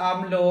because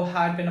AMLO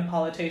had been a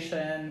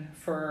politician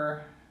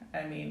for,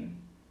 I mean,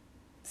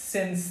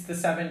 since the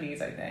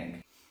 70s, I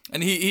think.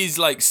 And he's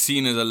like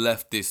seen as a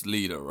leftist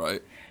leader,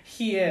 right?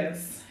 He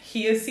is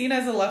seen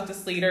as a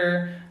leftist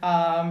leader.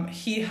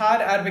 He had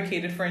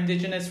advocated for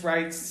indigenous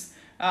rights.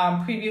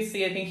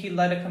 Previously, I think he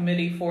led a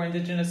committee for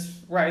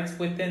indigenous rights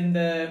within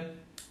the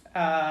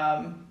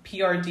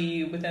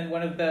PRD, within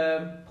one of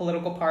the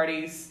political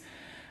parties.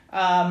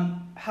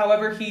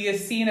 However, he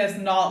is seen as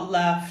not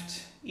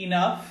left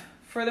enough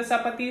for the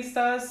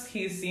Zapatistas.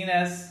 He's seen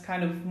as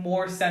kind of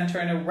more center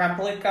and a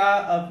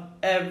replica of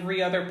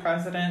every other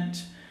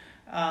president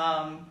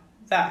that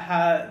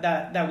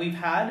we've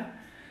had.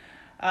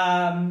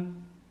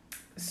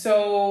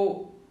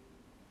 So,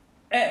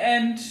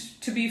 and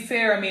to be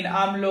fair, I mean,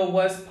 AMLO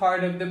was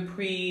part of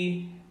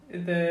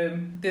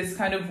this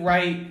kind of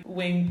right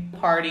wing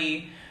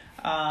party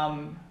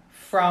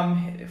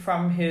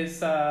from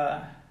his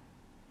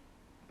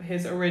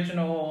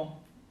original,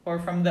 or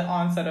from the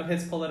onset of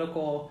his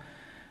political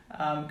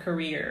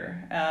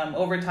career.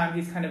 Over time,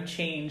 he's kind of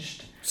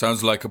changed.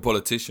 Sounds like a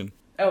politician.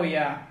 Oh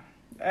yeah.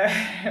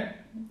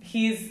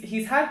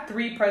 He's had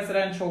 3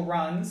 presidential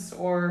runs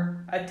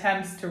or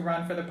attempts to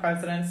run for the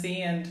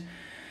presidency, and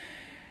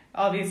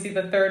obviously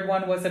the third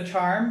one was a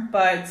charm,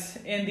 but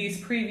in these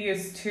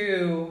previous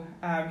 2,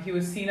 he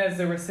was seen as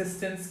a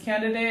resistance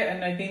candidate,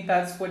 and I think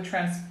that's what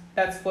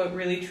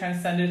really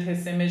transcended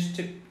his image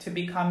to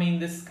becoming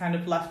this kind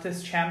of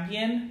leftist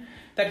champion,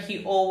 that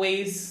he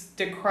always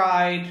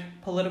decried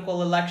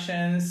political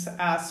elections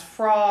as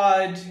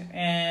fraud,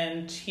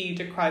 and he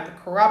decried the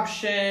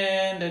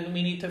corruption, and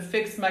we need to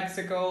fix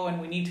Mexico,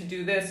 and we need to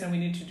do this, and we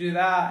need to do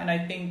that. And I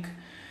think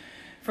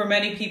for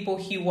many people,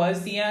 he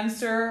was the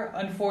answer.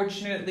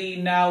 Unfortunately,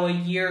 now a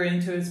year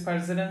into his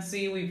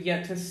presidency, we've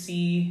yet to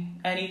see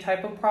any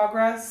type of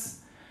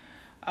progress.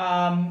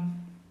 I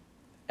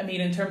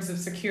mean, in terms of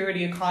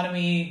security,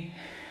 economy,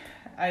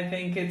 I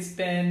think it's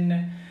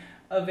been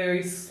a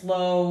very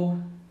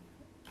slow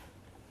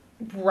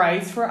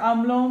rise for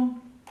AMLO.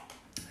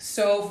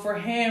 So for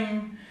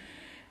him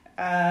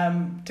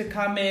to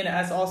come in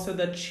as also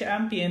the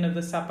champion of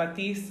the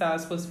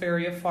Zapatistas was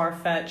very a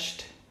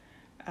far-fetched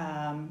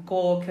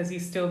goal, because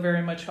he's still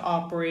very much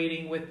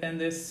operating within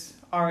this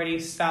already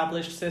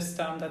established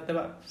system that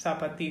the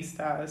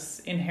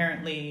Zapatistas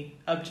inherently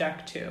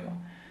object to.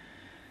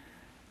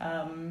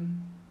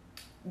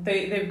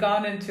 They've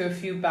gone into a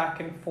few back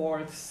and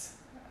forths.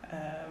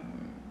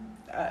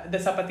 The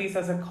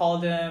Zapatistas have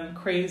called him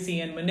crazy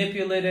and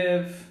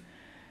manipulative.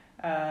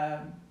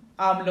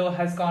 AMLO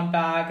has gone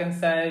back and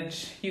said,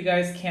 you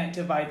guys can't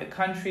divide the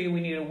country. We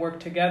need to work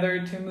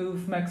together to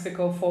move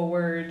Mexico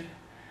forward.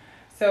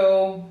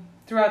 So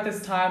throughout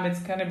this time,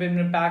 it's kind of been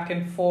a back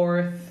and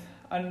forth.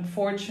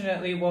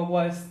 Unfortunately, what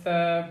was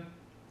the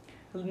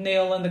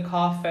nail in the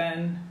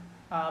coffin,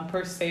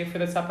 per se, for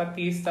the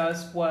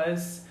Zapatistas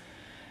was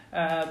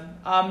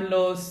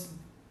AMLO's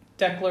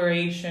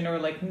declaration or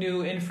like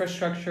new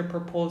infrastructure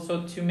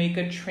proposal to make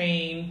a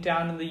train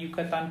down in the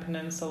Yucatan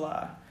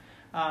Peninsula.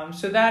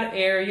 So that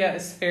area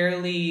is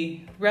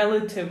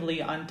relatively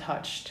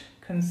untouched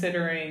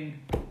considering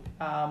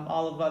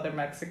all of other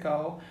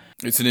Mexico.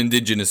 It's an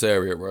indigenous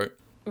area, right?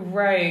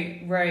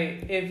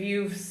 Right. If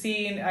you've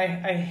seen,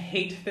 I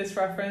hate this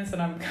reference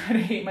and I'm kind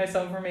of hate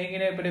myself for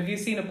making it, but if you've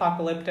seen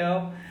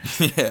Apocalypto,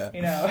 yeah,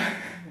 you know,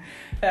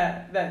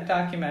 that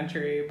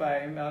documentary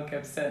by Mel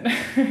Gibson,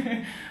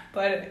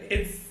 but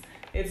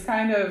it's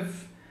kind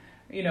of,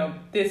 you know,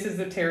 this is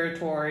the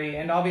territory,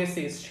 and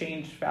obviously it's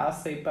changed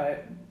vastly,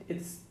 but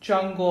it's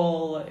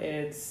jungle,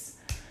 it's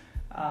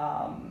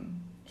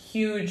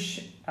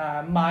huge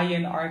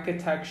Mayan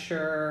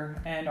architecture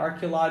and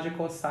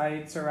archaeological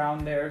sites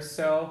around there.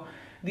 So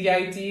the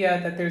idea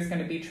that there's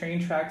going to be train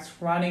tracks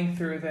running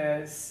through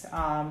this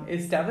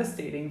is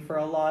devastating for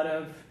a lot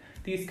of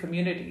these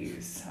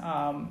communities,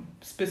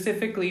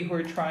 specifically who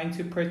are trying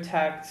to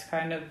protect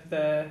kind of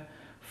the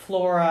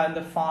flora and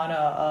the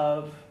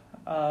fauna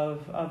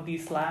of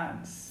these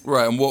lands.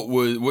 Right, and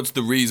what's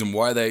the reason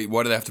why do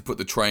they have to put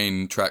the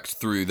train tracks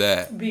through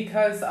there?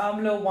 Because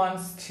AMLO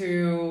wants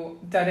to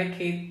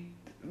dedicate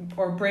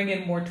or bring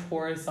in more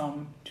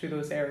tourism to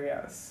those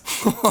areas.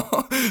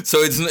 So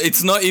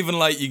it's not even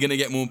like you're gonna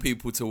get more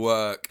people to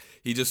work.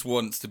 He just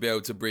wants to be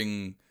able to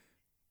bring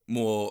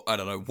more, I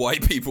don't know,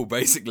 white people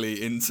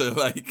basically into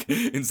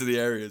the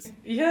areas.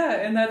 Yeah,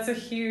 and that's a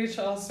huge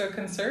also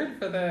concern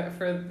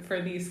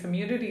for these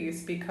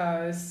communities,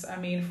 because I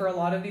mean, for a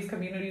lot of these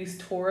communities,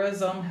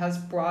 tourism has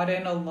brought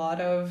in a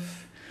lot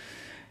of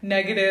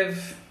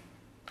negative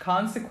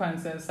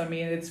consequences. I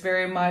mean, it's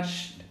very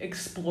much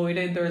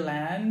exploited their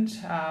land.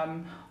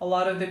 A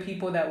lot of the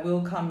people that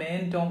will come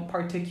in don't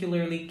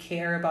particularly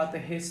care about the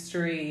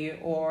history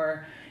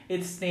or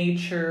its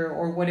nature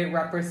or what it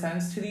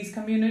represents to these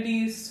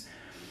communities.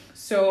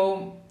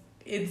 So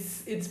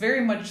it's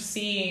very much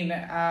seen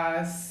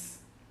as,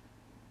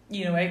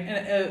 you know,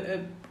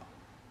 a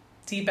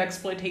deep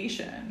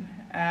exploitation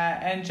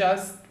and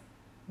just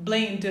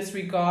blatant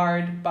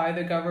disregard by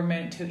the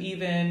government to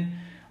even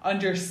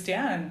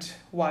understand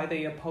why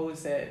they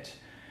oppose it.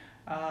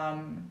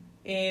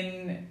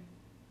 In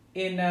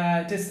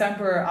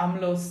December,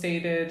 AMLO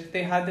stated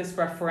they had this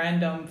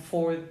referendum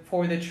for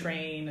the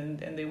train,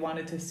 and they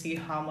wanted to see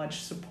how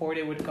much support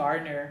it would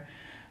garner.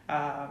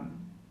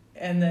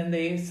 And then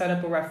they set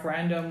up a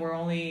referendum where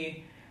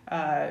only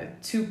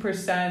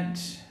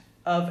 2%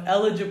 of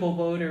eligible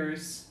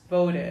voters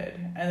voted.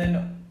 And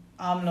then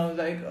AMLO was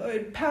like, oh,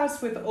 it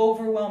passed with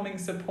overwhelming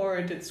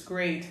support, it's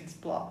great, it's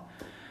blah.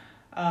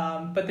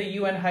 But the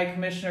UN High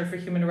Commissioner for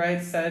Human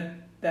Rights said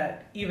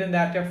that even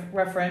that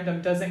referendum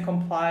doesn't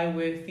comply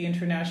with the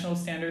international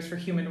standards for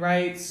human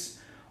rights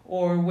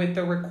or with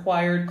the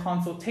required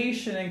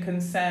consultation and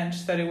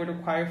consent that it would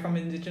require from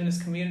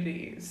indigenous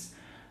communities.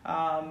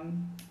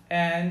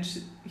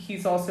 And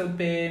he's also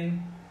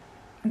been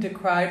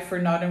decried for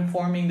not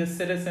informing the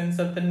citizens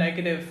of the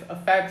negative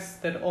effects,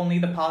 that only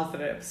the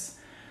positives.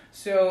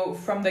 So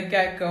from the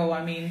get-go,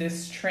 I mean,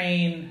 this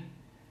train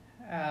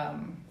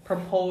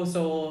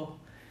proposal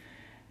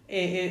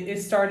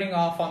is starting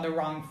off on the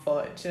wrong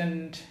foot,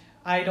 and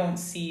I don't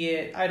see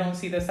the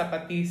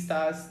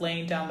Zapatistas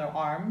laying down their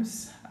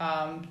arms.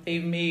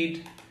 They've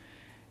made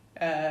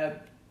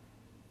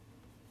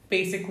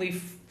basically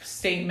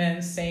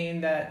statements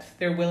saying that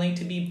they're willing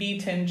to be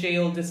beaten,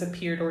 jailed,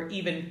 disappeared, or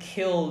even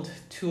killed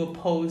to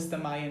oppose the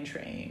Mayan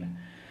train.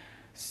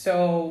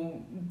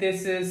 So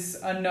this is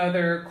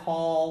another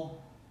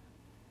call,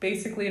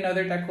 basically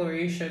another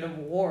declaration of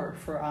war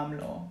for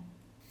AMLO.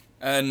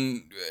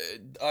 And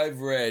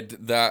I've read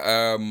that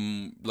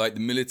like the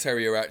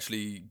military are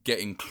actually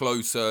getting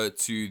closer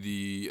to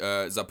the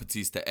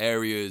Zapatista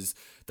areas,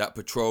 that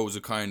patrols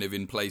are kind of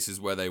in places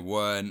where they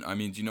weren't. I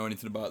mean, do you know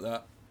anything about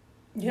that?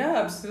 Yeah,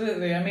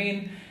 absolutely. I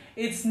mean,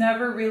 it's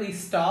never really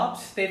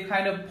stopped. They've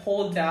kind of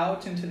pulled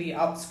out into the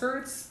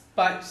outskirts,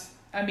 but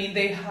I mean,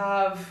 they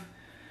have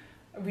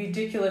a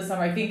ridiculous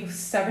number. I think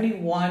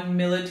 71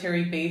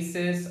 military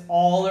bases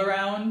all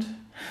around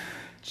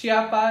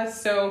Chiapas.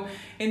 So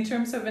in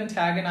terms of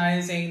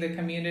antagonizing the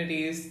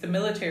communities, the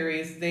military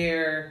is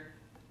there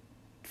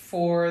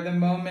for the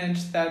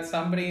moment that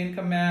somebody in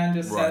command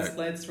just says,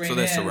 let's rein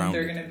in,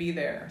 they're going to be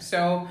there.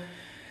 So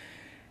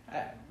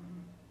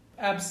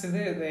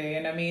absolutely.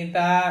 And I mean,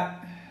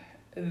 that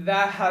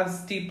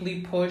has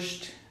deeply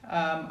pushed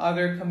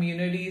other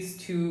communities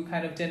to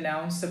kind of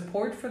denounce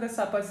support for the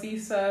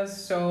Zapatistas.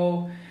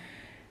 So,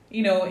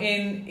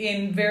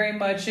 in very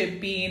much it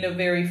being a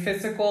very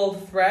physical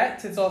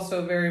threat, it's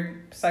also a very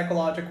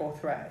psychological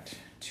threat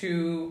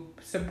to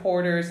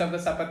supporters of the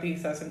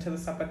Zapatistas and to the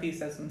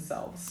Zapatistas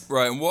themselves.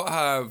 Right, and what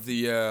have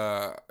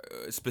the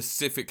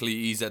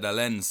specifically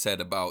EZLN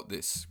said about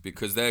this?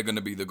 Because they're going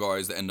to be the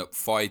guys that end up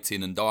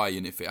fighting and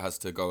dying if it has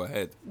to go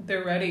ahead.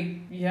 They're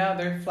ready. Yeah,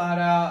 they're flat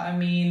out. I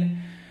mean,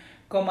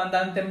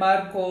 Comandante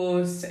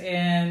Marcos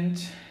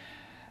and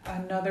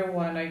another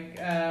one,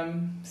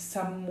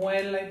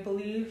 Samuel, I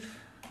believe,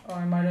 or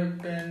I might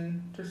have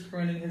been just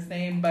ruining his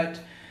name, but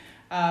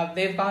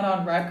they've gone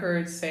on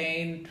record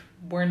saying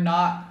we're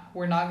not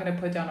going to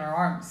put down our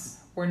arms.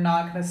 We're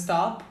not going to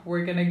stop.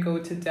 We're going to go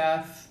to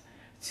death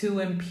to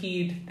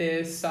impede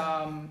this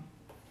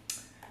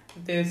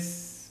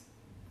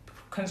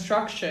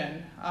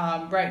construction.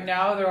 Right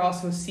now, they're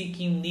also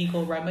seeking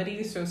legal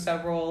remedies. So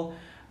several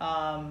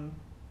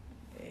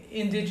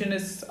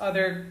indigenous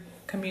other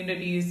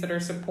communities that are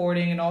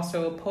supporting and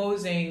also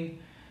opposing,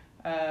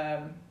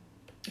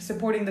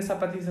 supporting the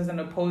Zapatistas and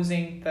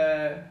opposing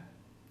the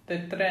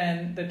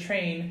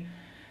train.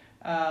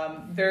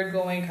 They're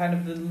going kind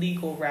of the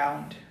legal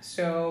round.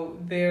 So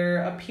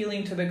they're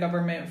appealing to the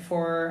government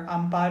for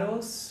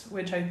amparos,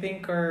 which I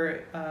think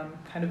are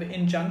kind of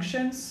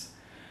injunctions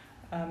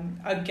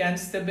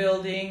against the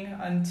building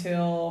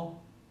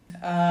until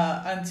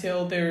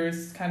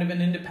there's kind of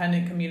an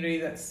independent community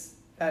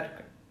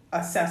that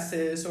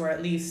assesses or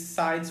at least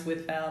sides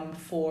with them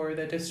for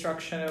the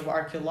destruction of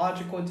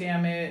archaeological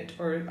damage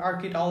or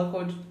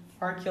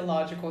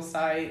archaeological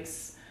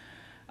sites,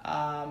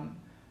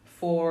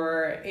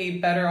 for a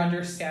better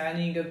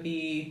understanding of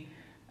the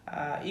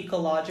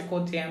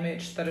ecological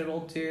damage that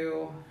it'll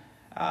do.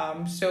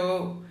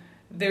 So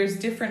there's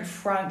different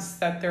fronts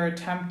that they're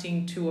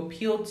attempting to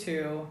appeal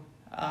to.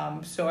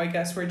 So I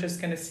guess we're just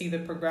going to see the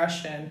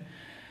progression.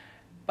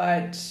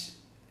 But,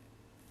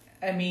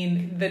 I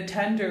mean, the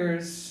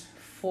tenders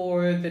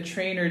for the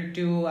train are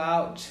due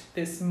out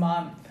this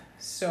month.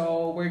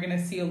 So we're going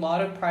to see a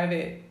lot of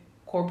private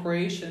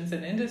corporations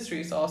and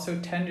industries also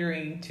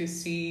tendering to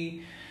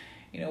see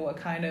what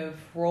kind of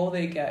role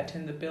they get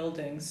in the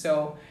building.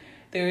 So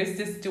there is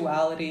this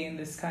duality and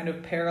this kind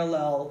of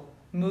parallel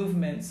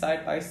movement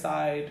side by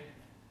side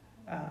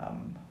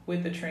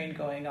with the train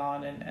going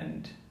on.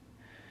 And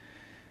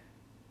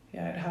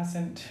it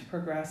hasn't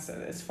progressed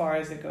as far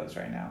as it goes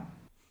right now.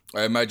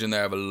 I imagine they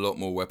have a lot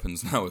more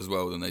weapons now as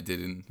well than they did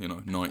in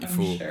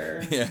 94. I'm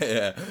sure.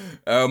 Yeah.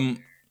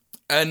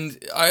 And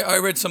I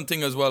read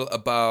something as well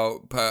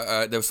about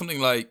there was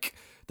something like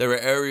there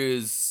are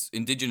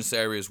indigenous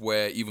areas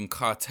where even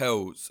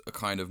cartels are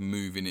kind of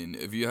moving in.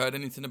 Have you heard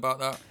anything about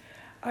that?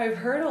 I've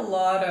heard a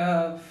lot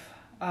of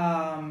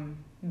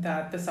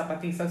that the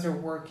Zapatistas are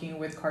working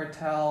with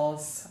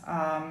cartels.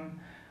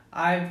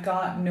 I've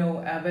got no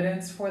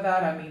evidence for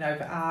that. I mean,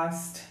 I've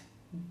asked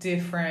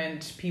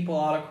different people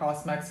all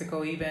across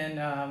Mexico, even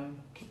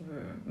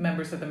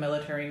members of the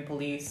military and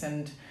police,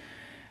 and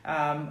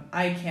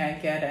I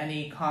can't get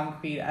any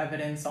concrete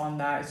evidence on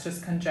that. It's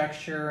just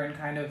conjecture and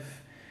kind of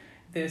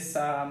this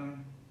a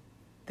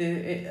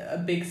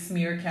big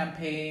smear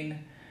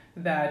campaign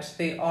that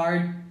they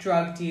are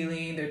drug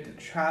dealing, they're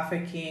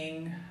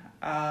trafficking.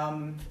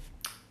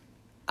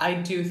 I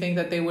do think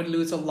that they would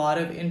lose a lot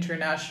of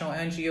international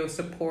NGO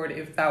support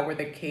if that were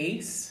the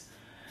case.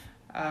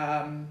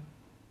 And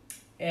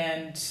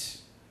I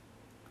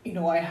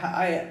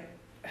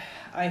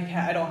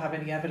don't have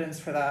any evidence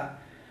for that.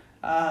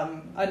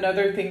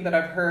 Another thing that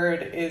I've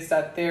heard is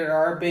that there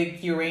are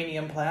big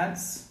uranium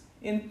plants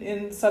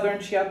in southern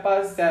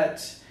Chiapas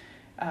that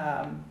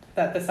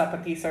the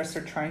Zapatistas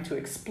are trying to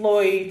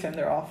exploit, and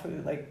they're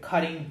often like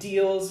cutting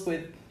deals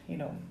with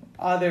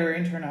other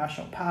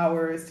international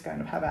powers to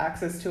kind of have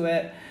access to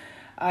it.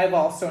 I've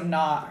also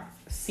not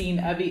seen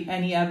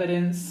any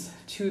evidence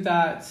to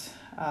that.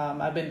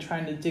 I've been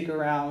trying to dig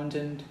around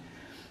and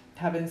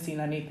haven't seen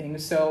anything.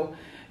 So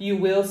you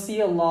will see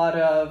a lot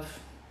of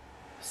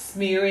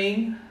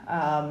smearing,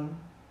 and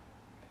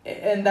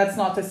that's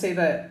not to say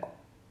that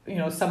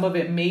some of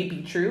it may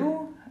be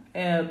true,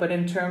 but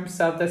in terms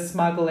of the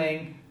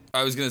smuggling,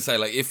 I was gonna say,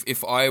 like,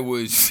 if I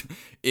was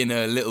in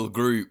a little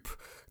group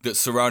that's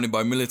surrounded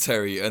by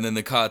military and then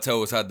the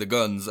cartels had the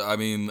guns, I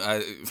mean,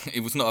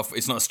 it's not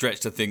a stretch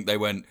to think they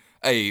went,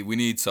 hey, we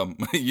need some.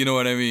 You know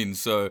what I mean?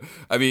 So,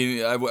 I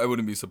mean, I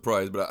wouldn't be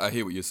surprised, but I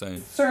hear what you're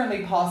saying.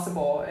 Certainly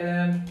possible,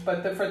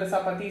 but for the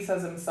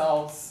Zapatistas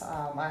themselves,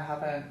 I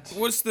haven't.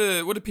 What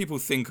do people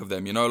think of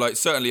them? Like,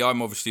 certainly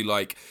I'm obviously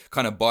like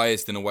kind of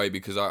biased in a way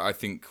because I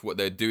think what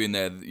they're doing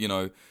there,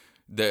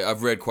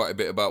 I've read quite a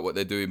bit about what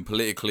they're doing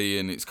politically,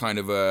 and it's kind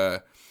of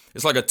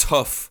it's like a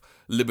tough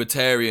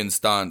libertarian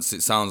stance,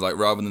 it sounds like,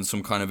 rather than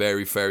some kind of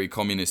airy-fairy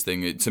communist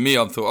thing. To me,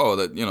 I thought,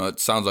 it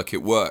sounds like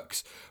it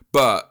works.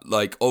 But,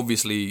 like,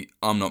 obviously,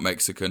 I'm not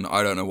Mexican.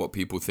 I don't know what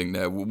people think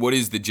there. What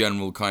is the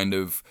general kind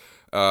of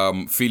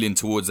feeling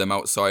towards them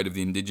outside of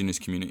the indigenous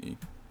community?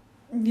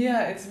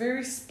 Yeah, it's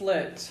very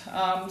split.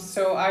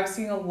 So I've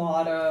seen a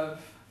lot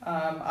of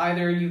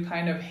either you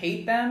kind of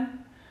hate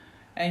them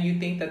and you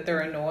think that they're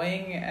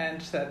annoying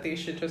and that they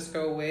should just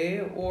go away,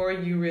 or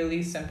you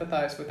really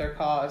sympathize with their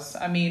cause.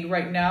 I mean,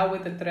 right now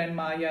with the Tren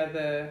Maya,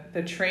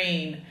 the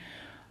train,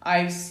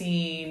 I've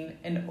seen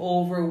an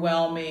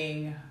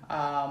overwhelming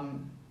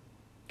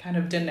kind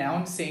of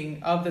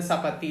denouncing of the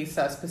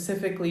Zapatista,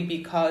 specifically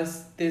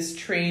because this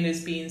train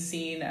is being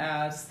seen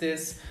as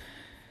this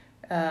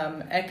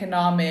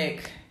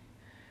economic,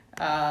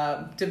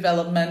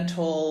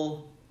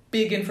 developmental,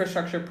 big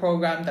infrastructure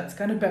program that's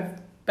going to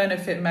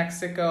benefit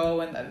Mexico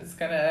and that it's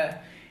going to,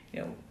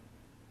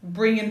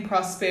 bring in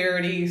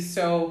prosperity.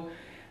 So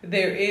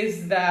there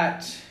is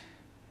that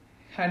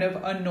kind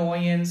of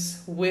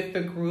annoyance with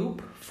the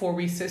group for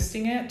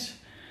resisting it.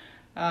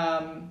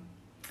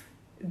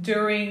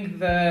 During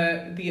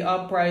the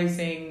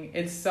uprising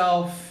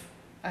itself,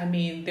 I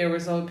mean, there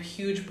was a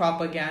huge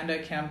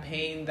propaganda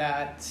campaign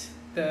that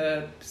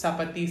the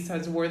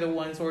Zapatistas were the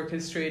ones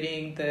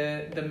orchestrating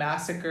the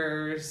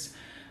massacres.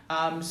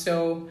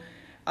 So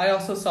I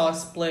also saw a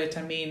split.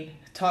 I mean,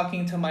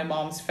 talking to my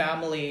mom's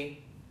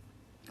family,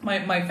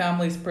 my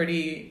family's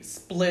pretty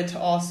split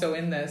also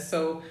in this.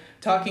 So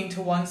talking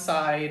to one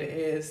side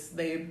is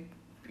they,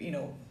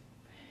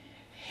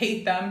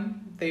 hate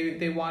them.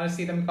 They want to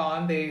see them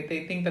gone.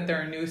 They think that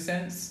they're a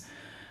nuisance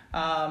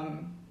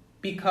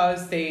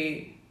because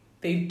they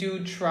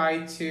do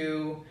try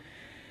to,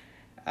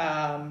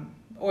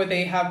 or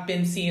they have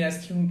been seen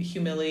as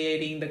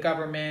humiliating the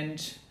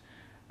government.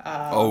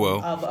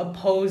 Of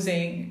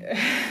opposing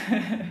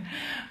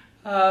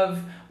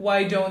of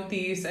why don't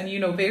these, and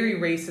very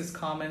racist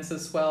comments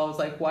as well. It's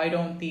like, why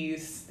don't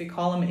these, they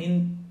call them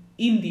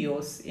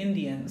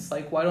Indians,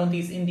 like, why don't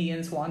these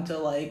Indians want to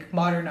like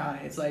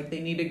modernize, like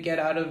they need to get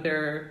out of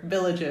their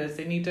villages,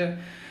 they need to.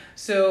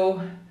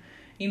 So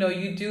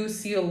you do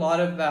see a lot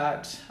of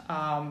that,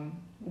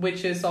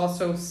 which is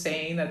also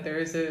saying that there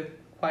is a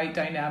quite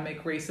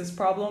dynamic racist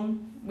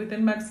problem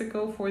within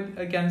Mexico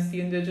against the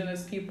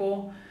indigenous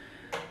people.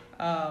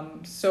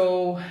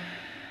 So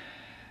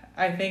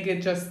I think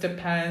it just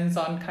depends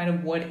on kind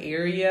of what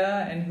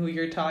area and who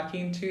you're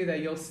talking to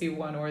that you'll see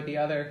one or the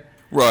other.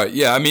 Right,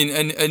 yeah, I mean,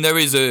 and there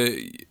is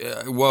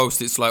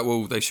whilst it's like,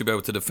 well, they should be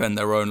able to defend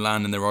their own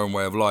land and their own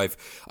way of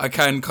life, I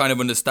can kind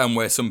of understand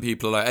where some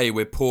people are like, hey,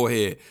 we're poor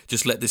here,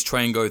 just let this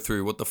train go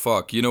through, what the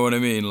fuck, you know what I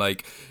mean?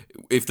 Like,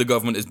 if the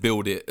government has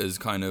billed it as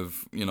kind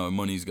of,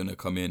 money's going to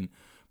come in.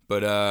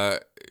 But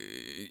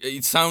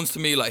it sounds to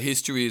me like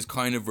history is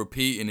kind of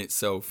repeating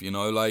itself,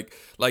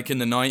 like in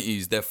the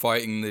 90s, they're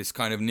fighting this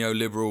kind of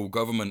neoliberal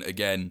government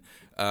again.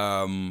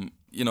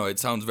 It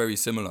sounds very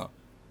similar.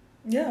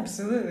 Yeah,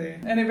 absolutely.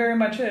 And it very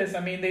much is. I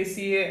mean, they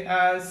see it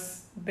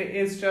as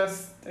it's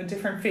just a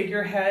different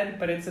figurehead,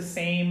 but it's the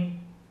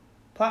same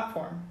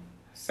platform.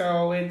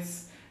 So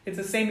it's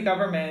the same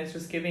government. It's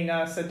just giving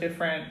us a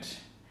different,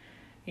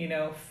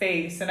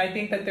 face. And I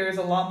think that there's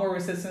a lot more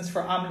resistance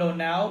for AMLO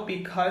now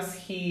because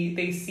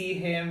they see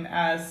him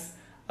as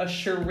a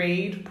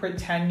charade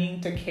pretending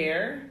to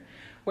care.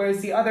 Whereas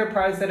the other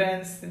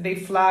presidents, they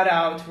flat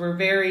out were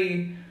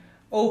very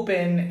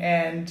open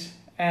and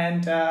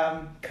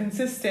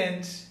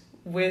consistent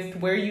with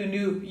where you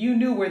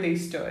knew where they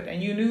stood,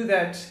 and you knew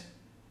that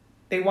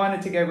they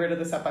wanted to get rid of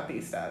the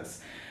Zapatistas.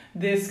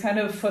 This kind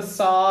of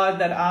facade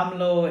that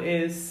AMLO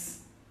is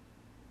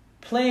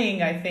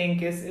playing, I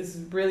think, is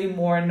really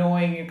more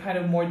annoying and kind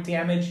of more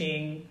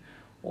damaging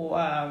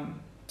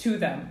to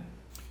them.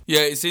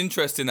 Yeah, it's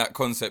interesting, that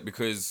concept,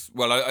 because,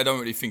 well, I don't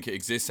really think it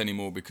exists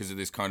anymore because of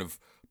this kind of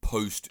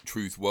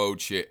post-truth world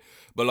shit.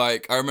 But,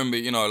 like, I remember,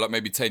 like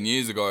maybe 10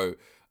 years ago,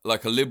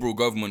 like a liberal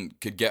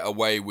government could get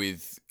away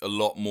with a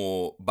lot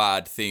more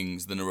bad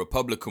things than a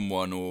Republican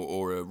one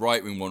or a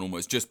right-wing one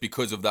almost, just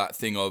because of that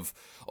thing of,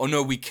 oh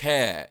no, we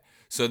care.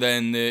 So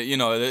then,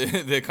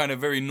 the kind of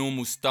very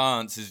normal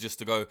stance is just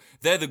to go,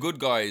 they're the good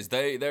guys.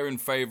 They're in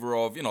favor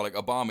of, like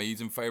Obama, he's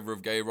in favor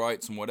of gay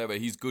rights and whatever.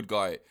 He's good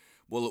guy.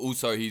 Well,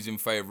 also he's in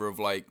favor of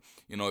like,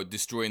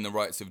 destroying the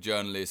rights of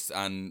journalists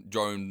and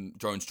drone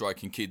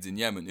striking kids in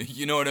Yemen.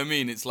 You know what I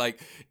mean? It's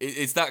like,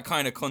 it's that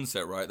kind of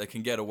concept, right? They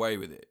can get away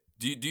with it.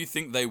 Do you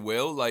think they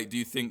will? Like, do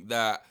you think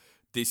that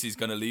this is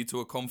going to lead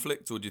to a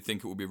conflict, or do you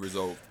think it will be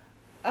resolved?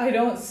 I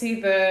don't see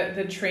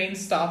the train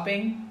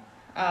stopping,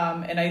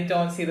 and I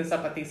don't see the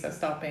Zapatista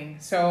stopping.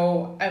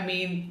 So, I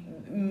mean,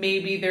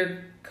 maybe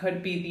there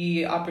could be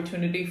the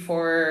opportunity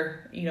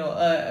for,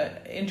 a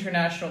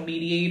international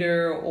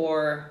mediator,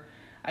 or,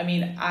 I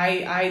mean,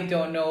 I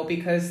don't know,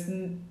 because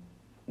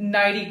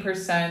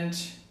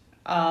 90%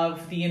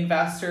 of the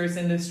investors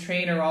in this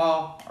train are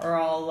all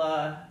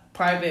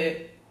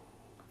private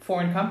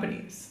foreign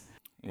companies.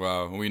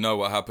 Wow, we know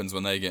what happens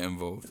when they get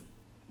involved.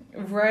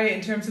 Right,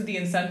 in terms of the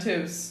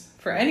incentives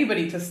for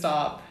anybody to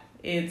stop,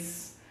 I'm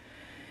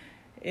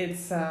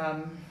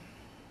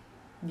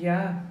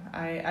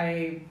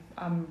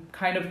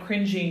kind of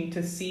cringing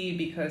to see,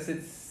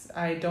 because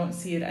I don't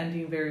see it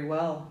ending very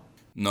well.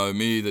 No,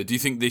 me either. Do you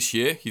think this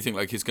year? You think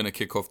like it's going to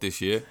kick off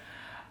this year?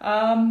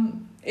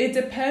 It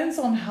depends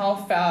on how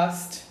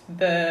fast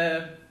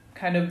the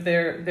kind of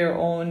their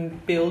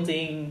own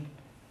building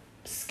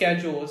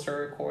schedules are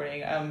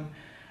recording.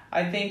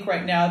 I think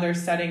right now they're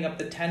setting up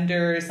the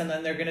tenders, and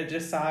then they're going to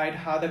decide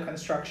how the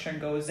construction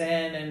goes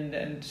in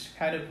and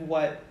kind of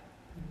what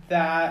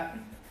that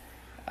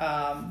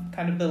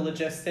kind of the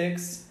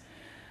logistics.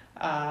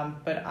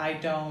 But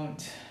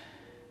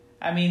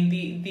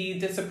the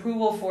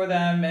disapproval for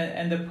them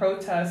and the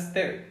protests,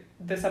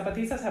 the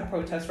Zapatistas have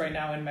protests right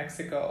now in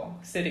Mexico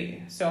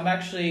City. So I'm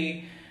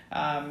actually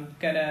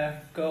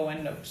gonna go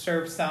and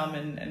observe some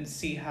and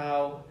see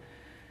how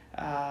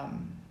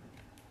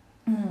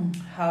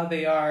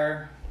they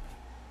are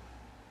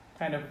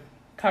kind of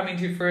coming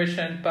to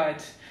fruition.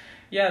 But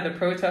yeah, the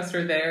protests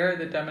are there,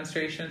 the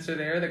demonstrations are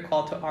there, the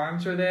call to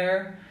arms are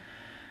there.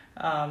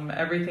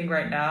 Everything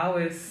right now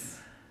is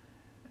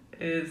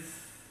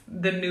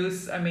the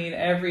news. I mean,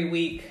 every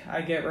week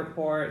I get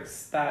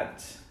reports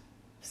that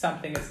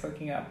something is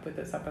cooking up with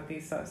the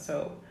Zapatistas,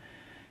 so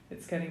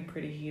it's getting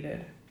pretty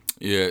heated.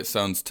 Yeah, it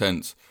sounds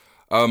tense.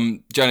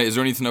 Janet, is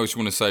there anything else you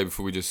want to say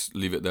before we just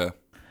leave it there?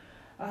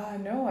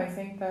 No, I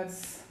think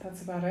that's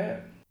about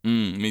it.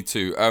 Me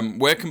too.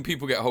 Where can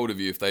people get hold of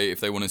you if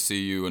they want to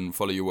see you and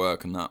follow your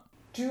work and that?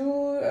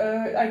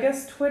 I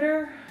guess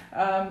Twitter,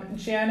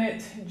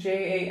 Janet,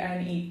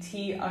 JANET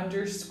 _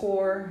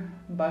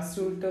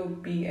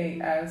 Basurto,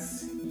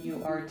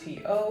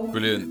 BASURTO.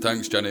 Brilliant.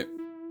 Thanks, Janet.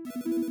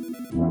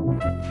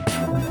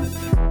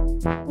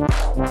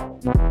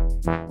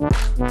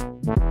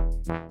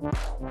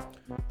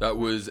 That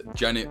was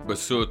Janet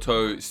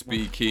Basurto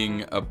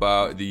speaking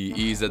about the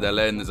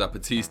EZLN, the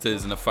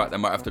Zapatistas, and the fact they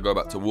might have to go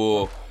back to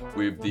war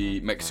with the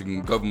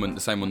Mexican government,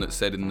 the same one that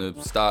said in the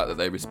start that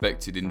they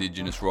respected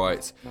indigenous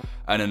rights,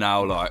 and are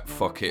now like,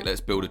 fuck it, let's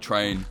build a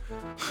train.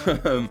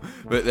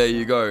 But there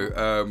you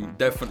go.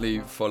 Definitely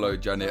follow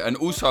Janet. And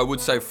also I would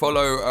say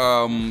follow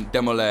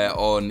Demolaire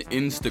on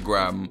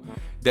Instagram.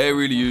 They're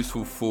really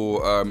useful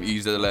for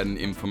EZLN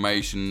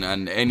information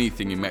and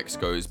anything in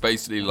Mexico. It's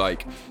basically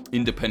like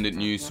independent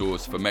news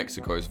source for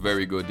Mexico. It's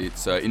very good.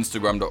 It's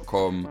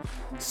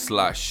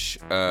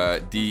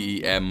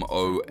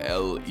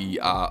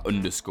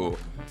Instagram.com/DEMOLER_.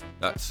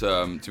 That's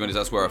to be honest,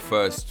 that's where I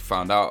first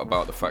found out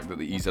about the fact that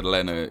the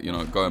EZLN are,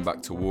 going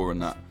back to war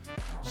and that.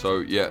 So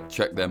yeah,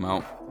 check them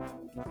out.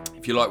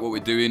 If you like what we're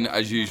doing,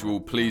 as usual,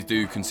 please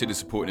do consider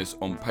supporting us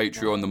on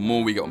Patreon. The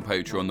more we get on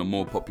Patreon, the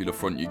more popular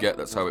front you get.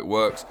 That's how it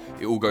works.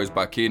 It all goes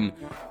back in.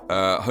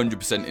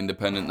 100%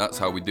 independent. That's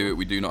how we do it.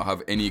 We do not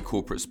have any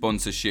corporate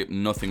sponsorship,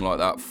 nothing like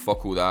that.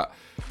 Fuck all that.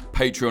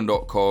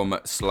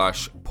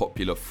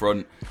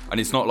 Patreon.com/popularfront. And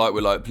it's not like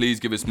we're like, please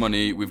give us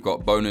money. We've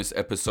got bonus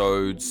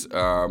episodes,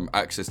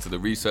 access to the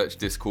research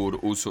Discord,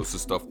 all sorts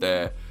of stuff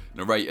there.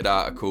 Narrated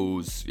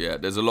articles. Yeah,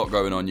 there's a lot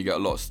going on. You get a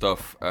lot of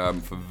stuff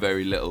for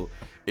very little.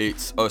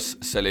 It's us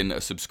selling a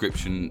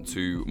subscription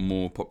to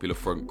more Popular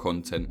Front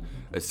content.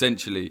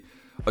 Essentially,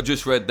 I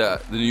just read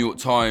that the New York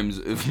Times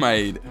have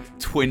made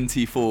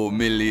 $24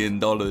 million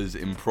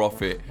in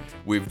profit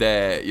with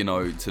their,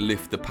 to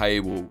lift the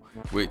paywall,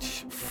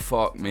 which,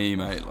 fuck me,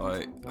 mate,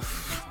 like,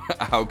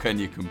 how can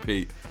you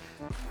compete?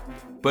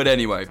 But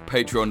anyway,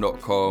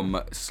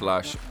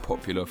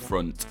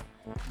 patreon.com/popularfront.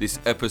 This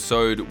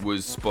episode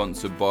was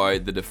sponsored by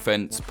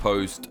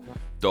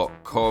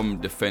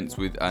thedefensepost.com, defense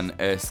with an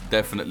S.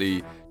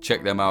 Definitely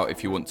check them out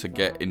if you want to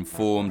get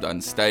informed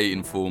and stay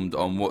informed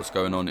on what's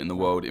going on in the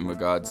world in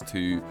regards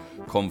to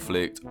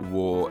conflict,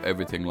 war,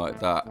 everything like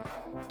that.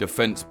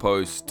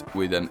 Defensepost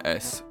with an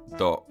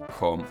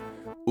S.com.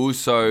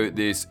 Also,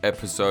 this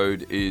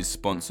episode is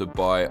sponsored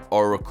by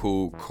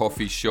Oracle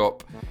Coffee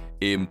Shop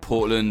in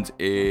Portland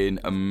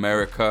in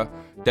America.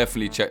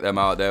 Definitely check them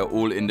out. They're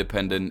all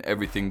independent.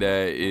 Everything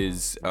there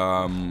is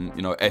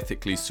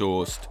ethically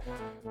sourced.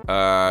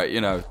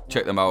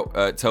 Check them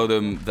out. Tell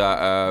them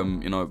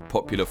that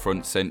Popular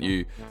Front sent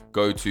you.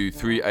 Go to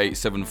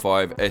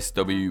 3875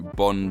 SW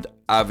Bond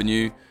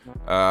Avenue,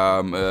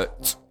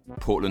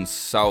 Portland's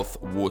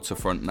South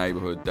Waterfront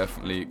neighborhood.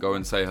 Definitely go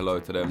and say hello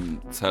to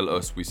them. Tell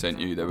us we sent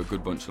you. They're a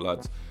good bunch of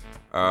lads.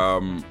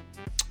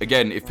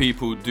 Again, if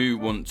people do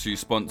want to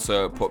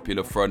sponsor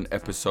Popular Front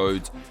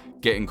episodes,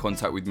 get in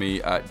contact with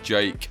me at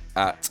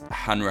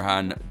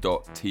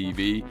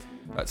jake@hanrahan.tv.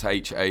 That's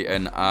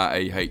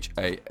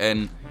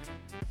HANRAHAN.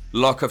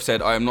 Like I've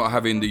said, I am not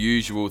having the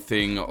usual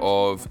thing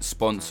of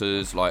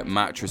sponsors like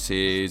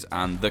mattresses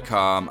and the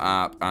Calm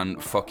app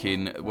and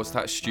fucking, what's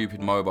that stupid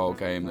mobile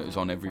game that is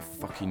on every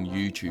fucking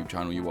YouTube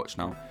channel you watch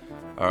now?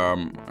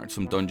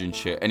 Some dungeon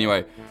shit.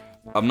 Anyway,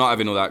 I'm not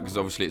having all that because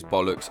obviously it's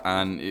bollocks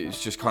and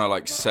it's just kind of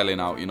like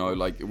selling out,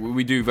 like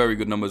we do very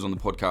good numbers on the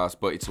podcast,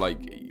 but it's like,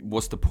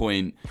 what's the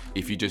point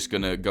if you're just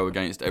going to go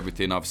against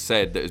everything I've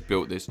said that has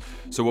built this?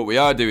 So what we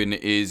are doing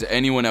is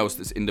anyone else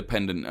that's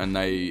independent and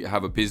they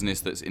have a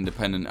business that's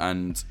independent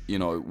and,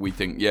 we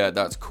think, yeah,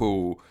 that's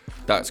cool,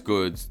 that's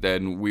good,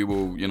 then we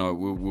will,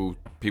 we'll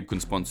people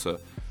can sponsor.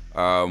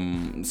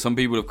 Some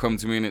people have come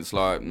to me and it's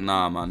like,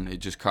 nah, man,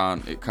 it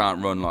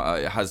can't run like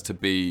that. It has to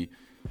be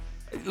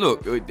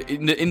look,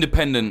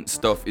 independent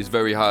stuff is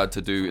very hard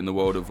to do in the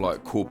world of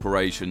like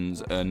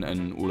corporations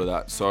and all of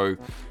that. So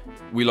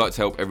we like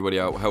to help everybody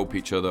out, help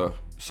each other.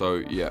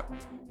 So yeah,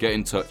 get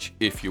in touch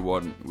if you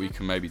want. We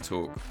can maybe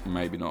talk,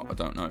 maybe not, I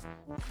don't know.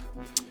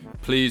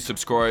 Please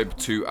subscribe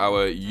to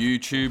our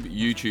YouTube,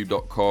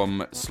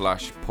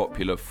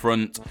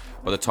 youtube.com/popularfront.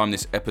 By the time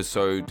this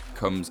episode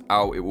comes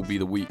out, it will be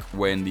the week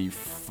when the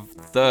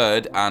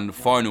third and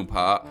final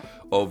part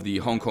of the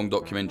Hong Kong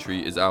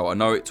documentary is out. I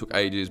know it took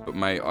ages, but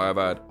mate, I have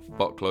had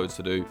buckloads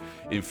to do.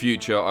 In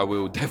future, I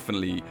will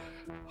definitely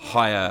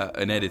hire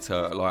an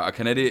editor. Like, I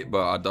can edit,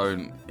 but I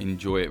don't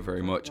enjoy it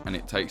very much, and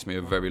it takes me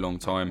a very long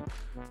time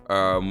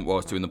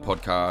whilst doing the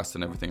podcast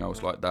and everything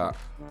else like that.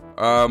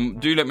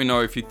 Do let me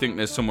know if you think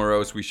there's somewhere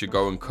else we should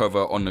go and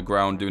cover on the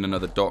ground doing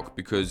another doc,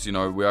 because, you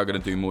know, we are going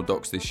to do more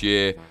docs this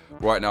year.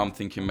 Right now I'm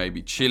thinking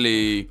maybe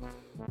Chile,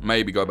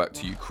 maybe go back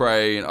to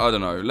Ukraine. I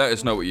don't know. Let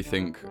us know what you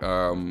think.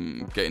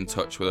 Get in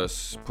touch with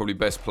us. Probably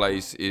best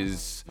place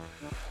is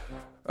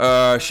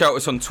shout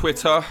us on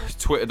Twitter,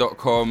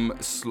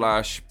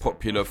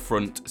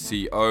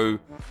 twitter.com/popularfrontco,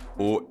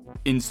 or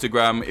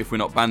Instagram, if we're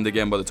not banned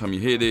again by the time you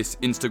hear this,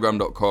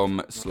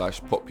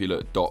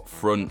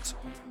 instagram.com/popular.front.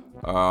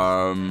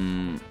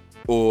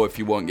 Or if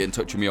you want, get in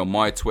touch with me on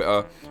my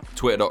Twitter,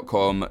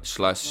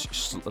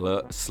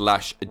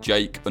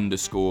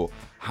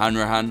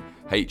 twitter.com/Jake_Hanrahan,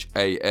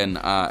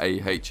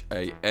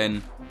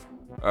 HANRAHAN.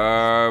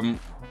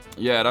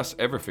 Yeah, that's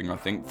everything, I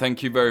think.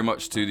 Thank you very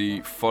much to the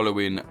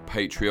following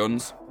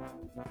Patreons: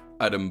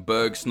 Adam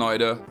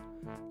Bergsnyder,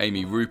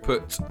 Amy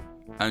Rupert,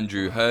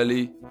 Andrew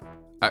Hurley,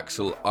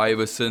 Axel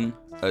Iverson,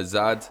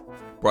 Azad,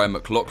 Brian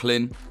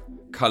McLaughlin,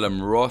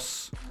 Callum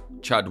Ross,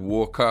 Chad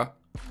Walker,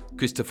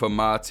 Christopher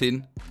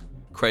Martin,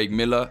 Craig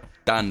Miller,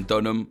 Dan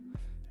Dunham,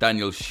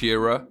 Daniel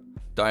Shearer,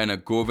 Diana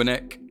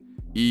Gorvanek,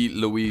 E.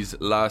 Louise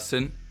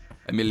Larson,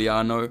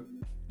 Emiliano,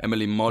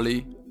 Emily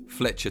Molly,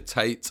 Fletcher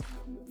Tate,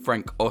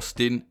 Frank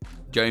Austin,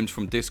 James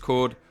from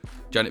Discord,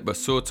 Janet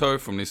Basoto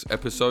from this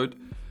episode,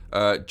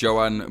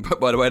 Joanne,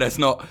 by the way, that's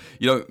not,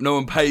 you know, no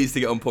one pays to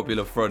get on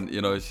Popular Front,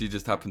 you know, she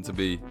just happened to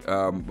be,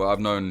 but I've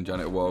known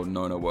Janet well,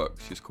 known her work,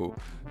 she's cool.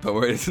 Don't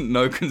worry, there's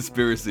no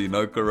conspiracy,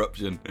 no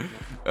corruption.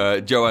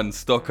 Joanne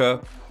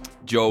Stocker,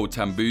 Joel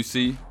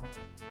Tambusi,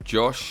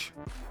 Josh,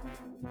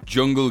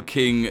 Jungle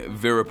King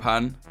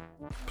Virapan,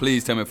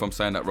 please tell me if I'm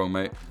saying that wrong,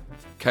 mate.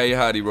 Kay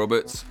Hardy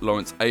Roberts,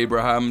 Lawrence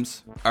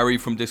Abrahams, Ari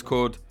from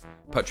Discord,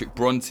 Patrick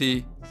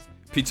Bronte,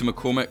 Peter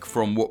McCormick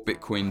from What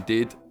Bitcoin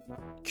Did,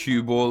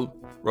 Q-Ball,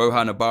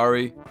 Rohan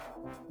Abari,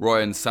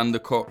 Ryan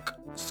Sandercock,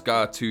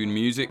 Scartoon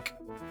Music,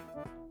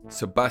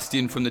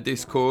 Sebastian from the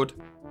Discord,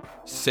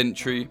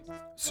 Sentry,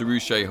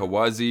 Sarushe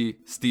Hawazi,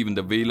 Stephen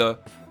Davila,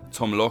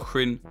 Tom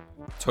Lochrin,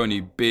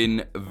 Tony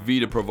Bin,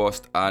 Vida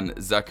Provost, and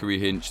Zachary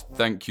Hinch.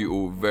 Thank you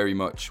all very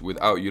much.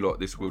 Without you lot,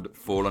 this would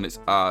fall on its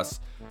ass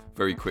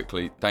very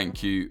quickly.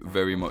 Thank you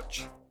very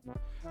much.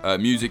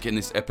 Music in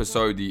this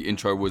episode, the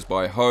intro was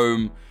by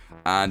Home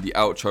and the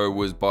outro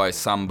was by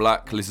Sam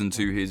Black. Listen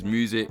to his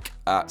music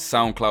at